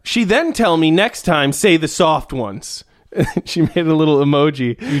God. She then tell me next time, say the soft ones. She made a little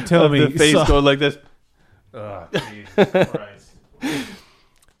emoji. You tell me the face going like this. Oh, Jesus Christ.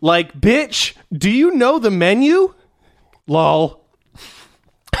 Like, bitch, do you know the menu? Lol.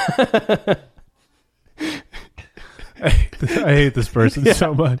 I hate this person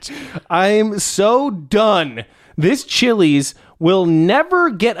so much. I'm so done. This Chili's will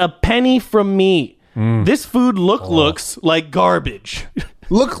never get a penny from me. This food looks like garbage.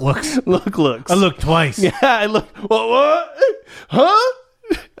 Looks. Looks. I looked twice. Yeah, I look. What? Huh?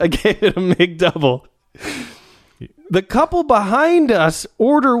 I gave it a McDouble. The couple behind us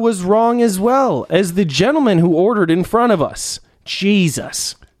order was wrong as well as the gentleman who ordered in front of us.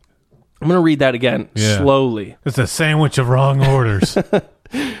 Jesus. I'm going to read that again slowly. It's a sandwich of wrong orders.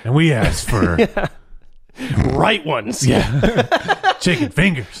 And we asked for right ones. Yeah. Chicken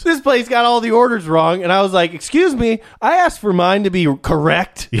fingers. This place got all the orders wrong. And I was like, excuse me, I asked for mine to be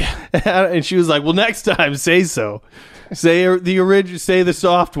correct. Yeah. And she was like, well, next time say so. Say the original. Say the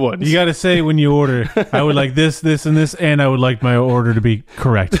soft ones. You got to say when you order, I would like this, this, and this, and I would like my order to be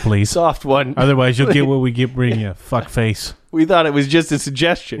correct, please. Soft one. Otherwise, you'll get what we bring you. Fuck face. We thought it was just a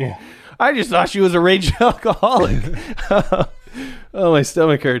suggestion. Yeah. I just thought she was a raging alcoholic. Oh, my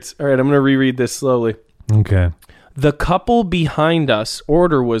stomach hurts. All right, I'm going to reread this slowly. Okay. The couple behind us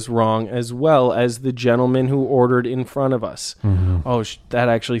order was wrong as well as the gentleman who ordered in front of us. Mm-hmm. Oh, that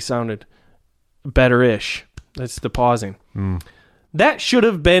actually sounded better-ish. That's the pausing. That should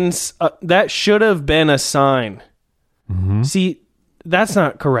have been a sign. Mm-hmm. See, that's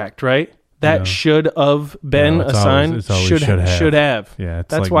not correct, right? That should have been a sign. It's always should have. Yeah, it's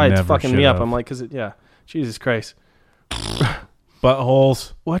that's like why it's never fucking me up. have. I'm like, Jesus Christ.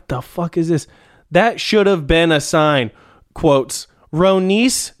 Buttholes. What the fuck is this? That should have been a sign. Quotes,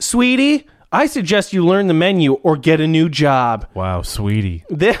 Ronice, sweetie, I suggest you learn the menu or get a new job. Wow, sweetie.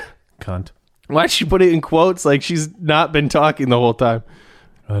 Cunt. Why'd she put it in quotes like she's not been talking the whole time?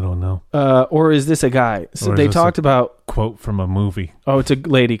 I don't know. Or is this a guy? So they talked about... Quote from a movie. Oh, it's a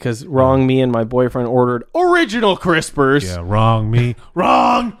lady, because wrong me and my boyfriend ordered original Crispers. Yeah, wrong me.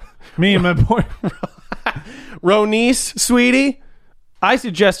 Wrong! Me and my boyfriend. Ronice, sweetie, I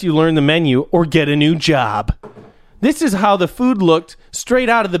suggest you learn the menu or get a new job. This is how the food looked straight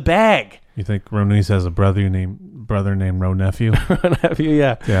out of the bag. You think Ronice has a brother named Ronephew? Ronephew,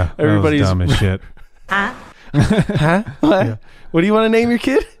 yeah. Yeah, everybody's dumb as shit. Huh? What? Yeah. What do you want to name your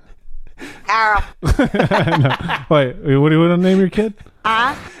kid? Carol. No. Wait, what do you want to name your kid?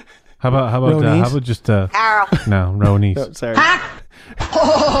 How about just Carol. No, Ronice. Oh, sorry.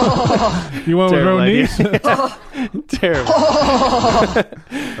 You went with Ronice? Terrible.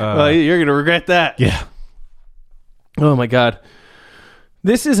 Well, you're gonna regret that. Yeah. Oh my God.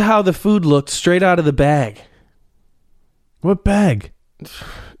 This is how the food looked straight out of the bag. What bag?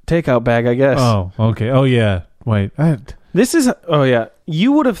 Takeout bag, I guess. Oh, okay. Oh, yeah. Wait. This is... Oh, yeah.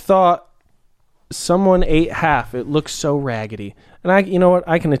 You would have thought someone ate half. It looks so raggedy. And you know what?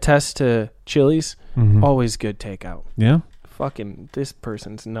 I can attest to Chili's. Mm-hmm. Always good takeout. Yeah? Fucking... This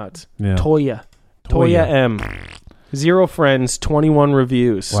person's nuts. Yeah. Toya M. 0 friends, 21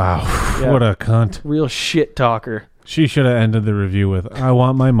 reviews. Wow. Yeah. What a cunt. Real shit talker. She should have ended the review with, I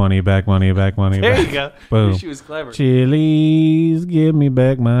want my money back, money back, money There back. you go. Boom. She was clever. Chili's, give me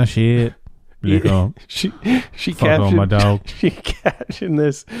back my shit. She fuck captioned on my dog. She captioned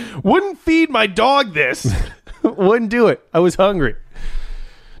this. Wouldn't feed my dog this. Wouldn't do it. I was hungry.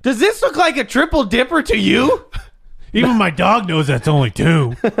 Does this look like a triple dipper to you? Even my dog knows that's only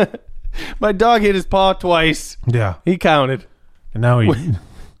 2. My dog hit his paw twice. Yeah. He counted. And now he...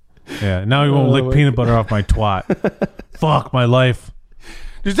 Yeah, now he won't lick peanut butter off my twat. Fuck my life.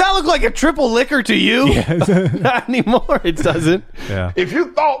 Does that look like a triple liquor to you? Yeah. Not anymore, it doesn't. Yeah. If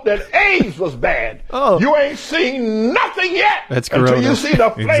you thought that AIDS was bad, you ain't seen nothing yet. That's corona. Until you see the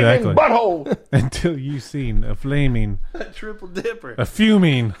flaming butthole. Until you seen a flaming... triple dipper. A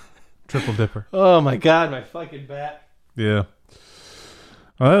fuming triple dipper. Oh my God, my fucking bat. Yeah.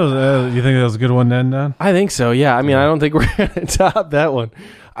 Well, that was, you think that was a good one to end on? I think so, yeah. I mean, I don't think we're going to top that one.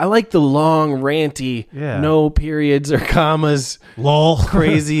 I like the long, ranty, no periods or commas. Lol.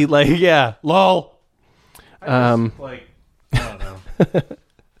 Crazy, lol. I don't know.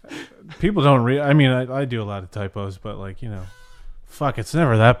 People don't I mean, I do a lot of typos, but fuck, it's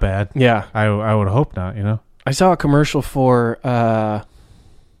never that bad. Yeah. I would hope not, I saw a commercial for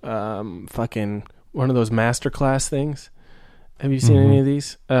fucking one of those masterclass things. Have you seen any of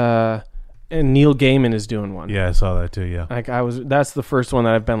these? And Neil Gaiman is doing one. Yeah, I saw that too. Yeah, that's the first one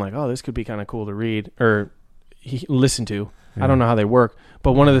that I've been like, oh, this could be kind of cool to read or listen to. Yeah. I don't know how they work,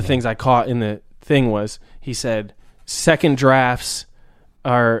 but one of the things I caught in the thing was he said, second drafts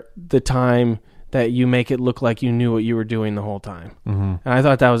are the time that you make it look like you knew what you were doing the whole time. Mm-hmm. And I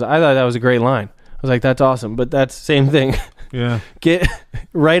thought that was a great line. I was like, that's awesome, but that's the same thing. Yeah.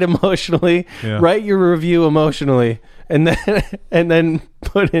 Write emotionally. Yeah. Write your review emotionally, and then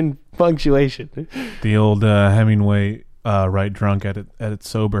put in punctuation. The old Hemingway, write drunk, edit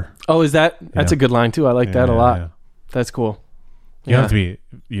sober. Oh, that's a good line too. I like that a lot. Yeah. That's cool. You don't have to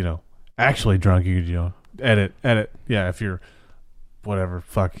be, actually drunk. You could, edit. Yeah, if you're whatever,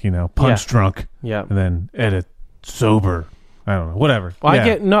 punch drunk. Yeah. And then edit sober. I don't know. Whatever. Well,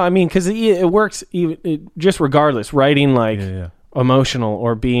 because it works just regardless. Writing emotional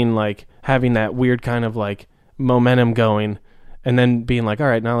or being like having that weird kind of like momentum going, and then being like, all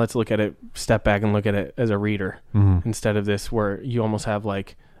right, now let's look at it, step back and look at it as a reader instead of this where you almost have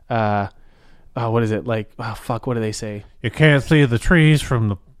like, what is it like? Oh fuck! What do they say? You can't see the trees from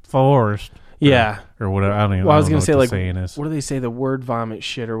the forest. Yeah, or whatever. I don't even. Well, I was gonna say like, what do they say? The word vomit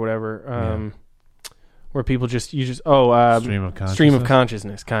shit or whatever. Where people stream of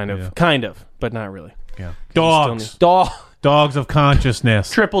consciousness, kind of, but not really. Yeah, dogs of consciousness,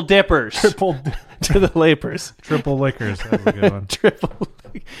 triple dippers, to the lapers, triple liquors. That's a good one.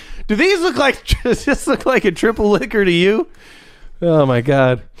 Do these look like? Does this look like a triple liquor to you? Oh my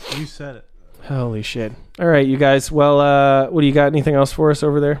god, you said it. Holy shit! All right, you guys. Well, what do you got? Anything else for us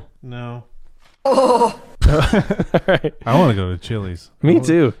over there? No. Oh. All right. I want to go to Chili's. Me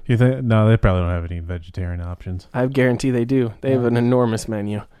too. You think? No, they probably don't have any vegetarian options. I guarantee they do. They have an enormous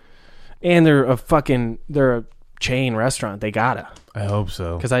menu, and they're a chain restaurant. They gotta. I hope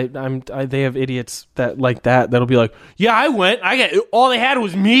so. Because they have idiots that'll be like, yeah, I went. All they had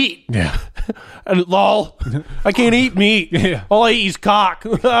was meat. Yeah. And lol, I can't eat meat. Yeah. All I eat is cock.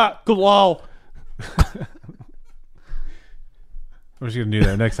 Lol. I'm just gonna do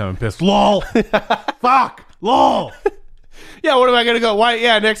that next time I'm pissed. LOL. Fuck. LOL. Yeah, what am I gonna go?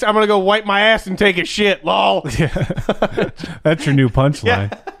 Next I'm gonna go wipe my ass and take a shit. LOL. Yeah. That's your new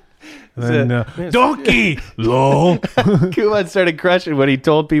punchline. Yeah. Then, donkey. LOL. Kumon started crushing when he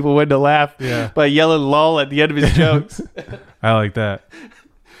told people when to laugh by yelling LOL at the end of his jokes. I like that.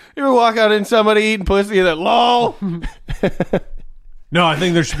 You ever walk out in somebody eating pussy and then LOL? No, I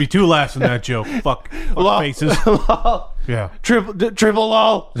think there should be 2 laughs in that joke. Fuck faces. LOL. Yeah. Triple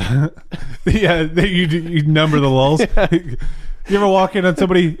LOL. Yeah, you number the lulls. Yeah. You ever walk in on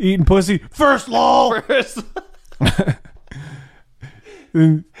somebody eating pussy? First LOL.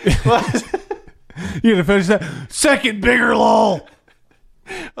 You gonna finish that? Second bigger LOL.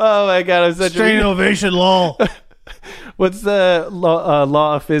 Oh my god, I'm such Strain ovation LOL. What's the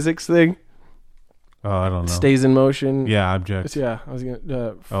law of physics thing? Oh, I don't know. Stays in motion. Yeah, object. Yeah, I was gonna.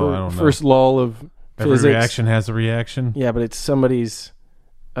 I don't know. First law of every physics. reaction has a reaction. Yeah, but it's somebody's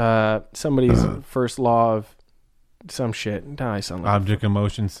first law of some shit. I sound like object in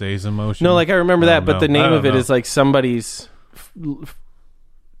motion stays in motion. No, like I remember that, but the name of it know. is like somebody's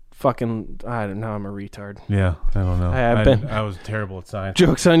fucking. I don't know. I'm a retard. Yeah, I don't know. I was terrible at science.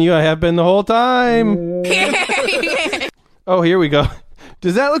 Joke's on you. I have been the whole time. Oh, here we go.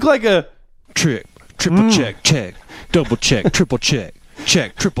 Does that look like a trick? Triple check, double check, triple check,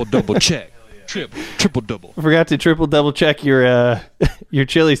 triple double check, triple double. I forgot to triple double check your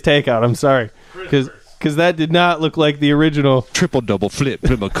Chili's takeout. I'm sorry, because that did not look like the original. Triple double flip,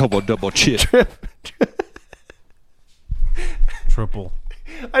 a couple double chip. Triple.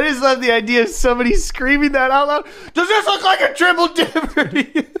 I just love the idea of somebody screaming that out loud. Does this look like a triple dipper?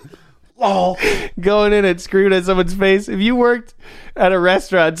 Oh, going in and screaming at someone's face. If you worked at a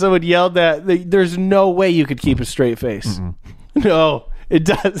restaurant, someone yelled that, there's no way you could keep a straight face. Mm-mm. No, it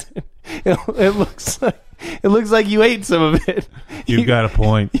doesn't. It looks like you ate some of it. You've got a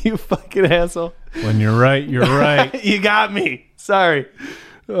point. You fucking asshole. When you're right, you're right. You got me. Sorry.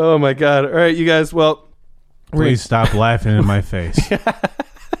 Oh my god. All right, you guys. Well, please stop laughing in my face.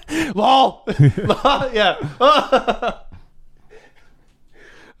 LOL. Yeah.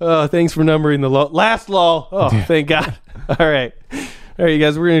 Oh, thanks for numbering the last LOL. Oh, thank God. All right, you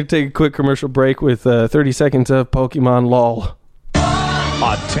guys. We're going to take a quick commercial break with 30 seconds of Pokemon LOL.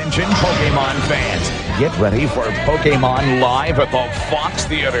 Attention Pokemon fans, get ready for Pokemon Live at the Fox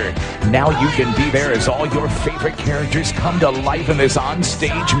Theater. Now you can be there as all your favorite characters come to life in this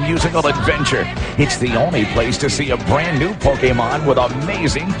on-stage musical adventure. It's the only place to see a brand new Pokemon with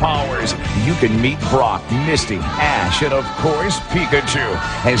amazing powers. You can meet Brock, Misty, Ash, and of course Pikachu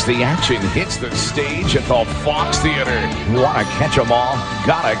as the action hits the stage at the Fox Theater. Wanna catch them all?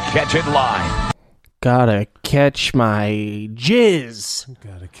 Gotta catch it live. Gotta catch my jizz.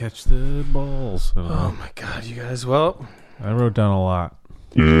 Gotta catch the balls. Oh my god, you guys. Well, I wrote down a lot.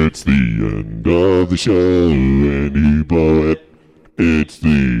 It's the end of the show, Andy Blowett. It's the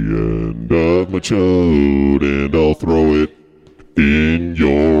end of my show, and I'll throw it in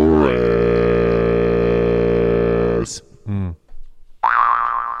your ass.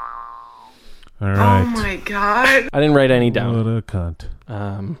 God. I didn't write any down. What a cunt.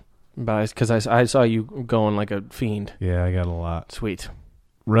 But because I saw you going like a fiend. Yeah, I got a lot. Sweet.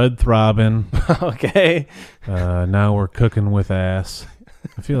 Red Throbbing. Okay. Now we're cooking with ass.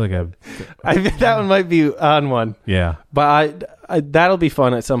 I feel like I think that one might be on one. Yeah. But I that'll be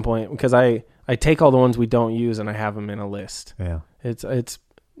fun at some point because I take all the ones we don't use and I have them in a list. Yeah. It's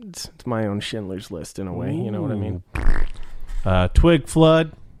my own Schindler's List in a way. You know what I mean? Twig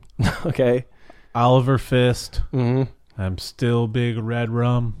Flood. Okay. Oliver Fist. Mm-hmm. I'm still big red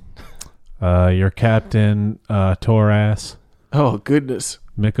rum. Your Captain Torass. Oh goodness.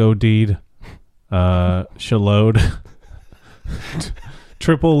 Mick O'Deed. Shalode.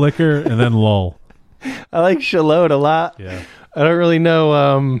 Triple Liquor and then Lull. I like Shalode a lot. Yeah. I don't really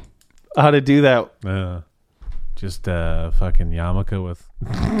know how to do that. Just fucking yarmulke with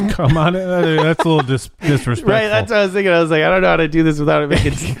come on that's a little disrespectful. Right, that's what I was thinking. I was like, I don't know how to do this without it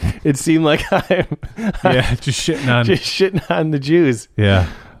making it seem like I'm just shitting on the Jews. Yeah,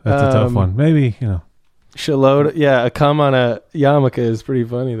 that's a tough one. Maybe, Shalode, yeah, a cum on a yarmulke is pretty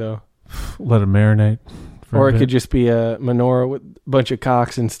funny though. Let it marinate. Or it could just be a menorah with a bunch of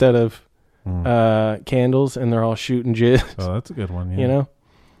cocks instead of candles, and they're all shooting jizz. Oh, that's a good one. Yeah.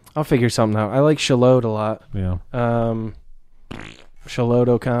 I'll figure something out. I like Shalode a lot. Yeah. Shalode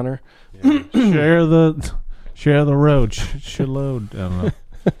O'Connor. Yeah. share the road. Shalode. I don't know.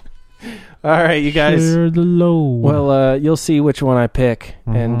 All right, you guys. Share the load. Well, you'll see which one I pick,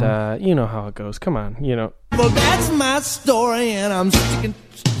 and you know how it goes. Come on, Well, that's my story, and I'm sticking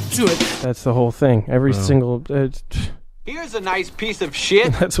to it. That's the whole thing. Every single. Here's a nice piece of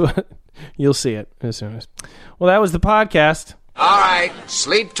shit. That's what you'll see it as soon as. Well, that was the podcast. All right,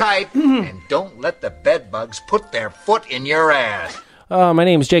 sleep tight and don't let the bedbugs put their foot in your ass. My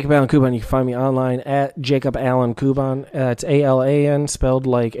name is Jacob Allen Kuban. You can find me online at Jacob Allen Kuban. It's ALAN, spelled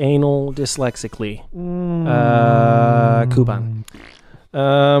like anal dyslexically. Kuban.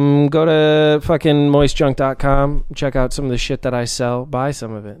 Go to fucking moistjunk.com. Check out some of the shit that I sell. Buy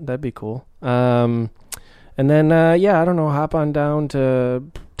some of it. That'd be cool. And then, I don't know, hop on down to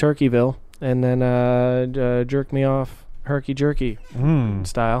Turkeyville and then jerk me off herky jerky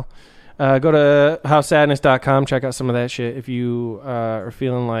style. Go to howsadness.com. Check out some of that shit if you are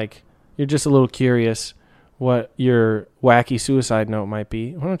feeling like you're just a little curious what your wacky suicide note might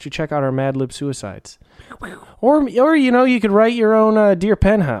be. Why don't you check out our Mad Lib Suicides? Or you could write your own Dear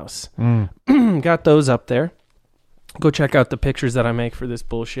Penthouse. Got those up there. Go check out the pictures that I make for this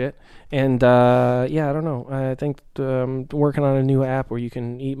bullshit. And I don't know. I think working on a new app where you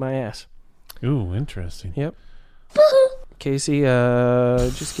can eat my ass. Ooh, interesting. Yep. Casey,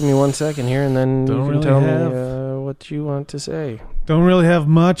 just give me 1 second here, and then you can tell me what you want to say. Don't really have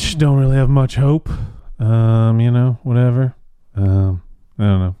much. Don't really have much hope. Whatever. I don't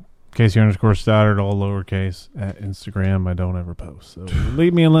know. Casey_Stoddard, all lowercase, at Instagram. I don't ever post, so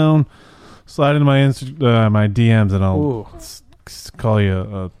leave me alone. Slide into my my DMs, and I'll call you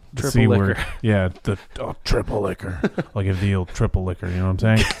a triple C liquor. word. Yeah, the triple liquor. I'll give the old triple liquor. You know what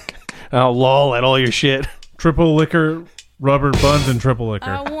I'm saying? I'll lol at all your shit. Triple liquor, rubber buns, and triple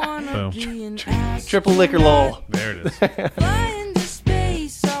liquor. Boom. Triple liquor lol. There it is. Fly into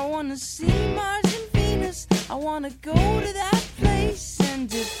space. I want to see Mars and Venus. I want to go to that place.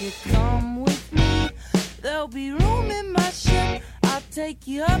 And if you come with me, there'll be room in my ship. I'll take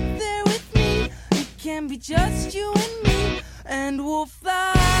you up there with me. It can be just you and me. And we'll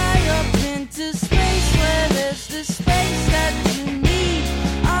fly up into space where there's the space that you need.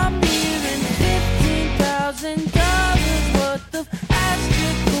 I'm here in $15,000 worth of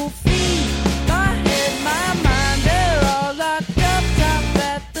astral feet. My head, my mind, they're all locked up top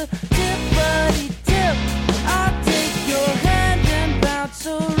at the tippity tip. I'll take your hand and bounce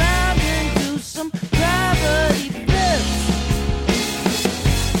around and do some gravity flips.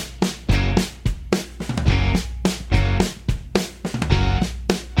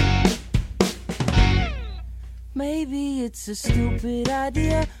 Maybe it's a stupid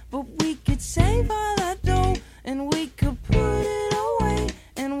idea, but we could save all that dough, and we could put it away,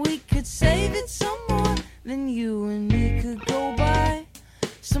 and we could save it some more. Then you and me could go buy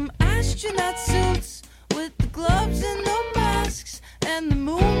some astronaut suits with the gloves and the masks and the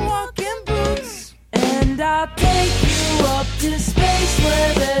moonwalking boots. And I'll take you up to space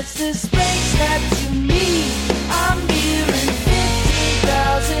where there's the space that you need. I'm here in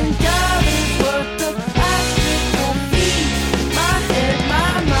 $15,000 worth of astral feet. My head,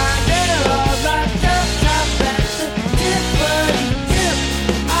 my mind, they're all locked up top at the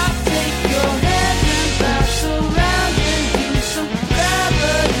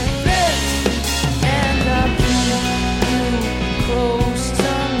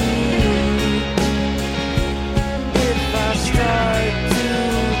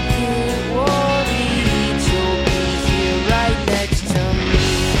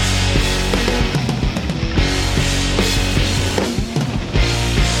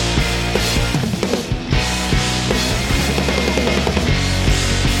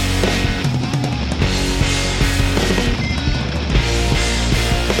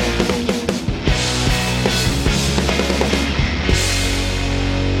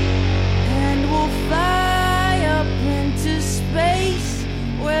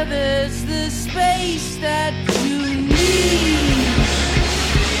What's the space that we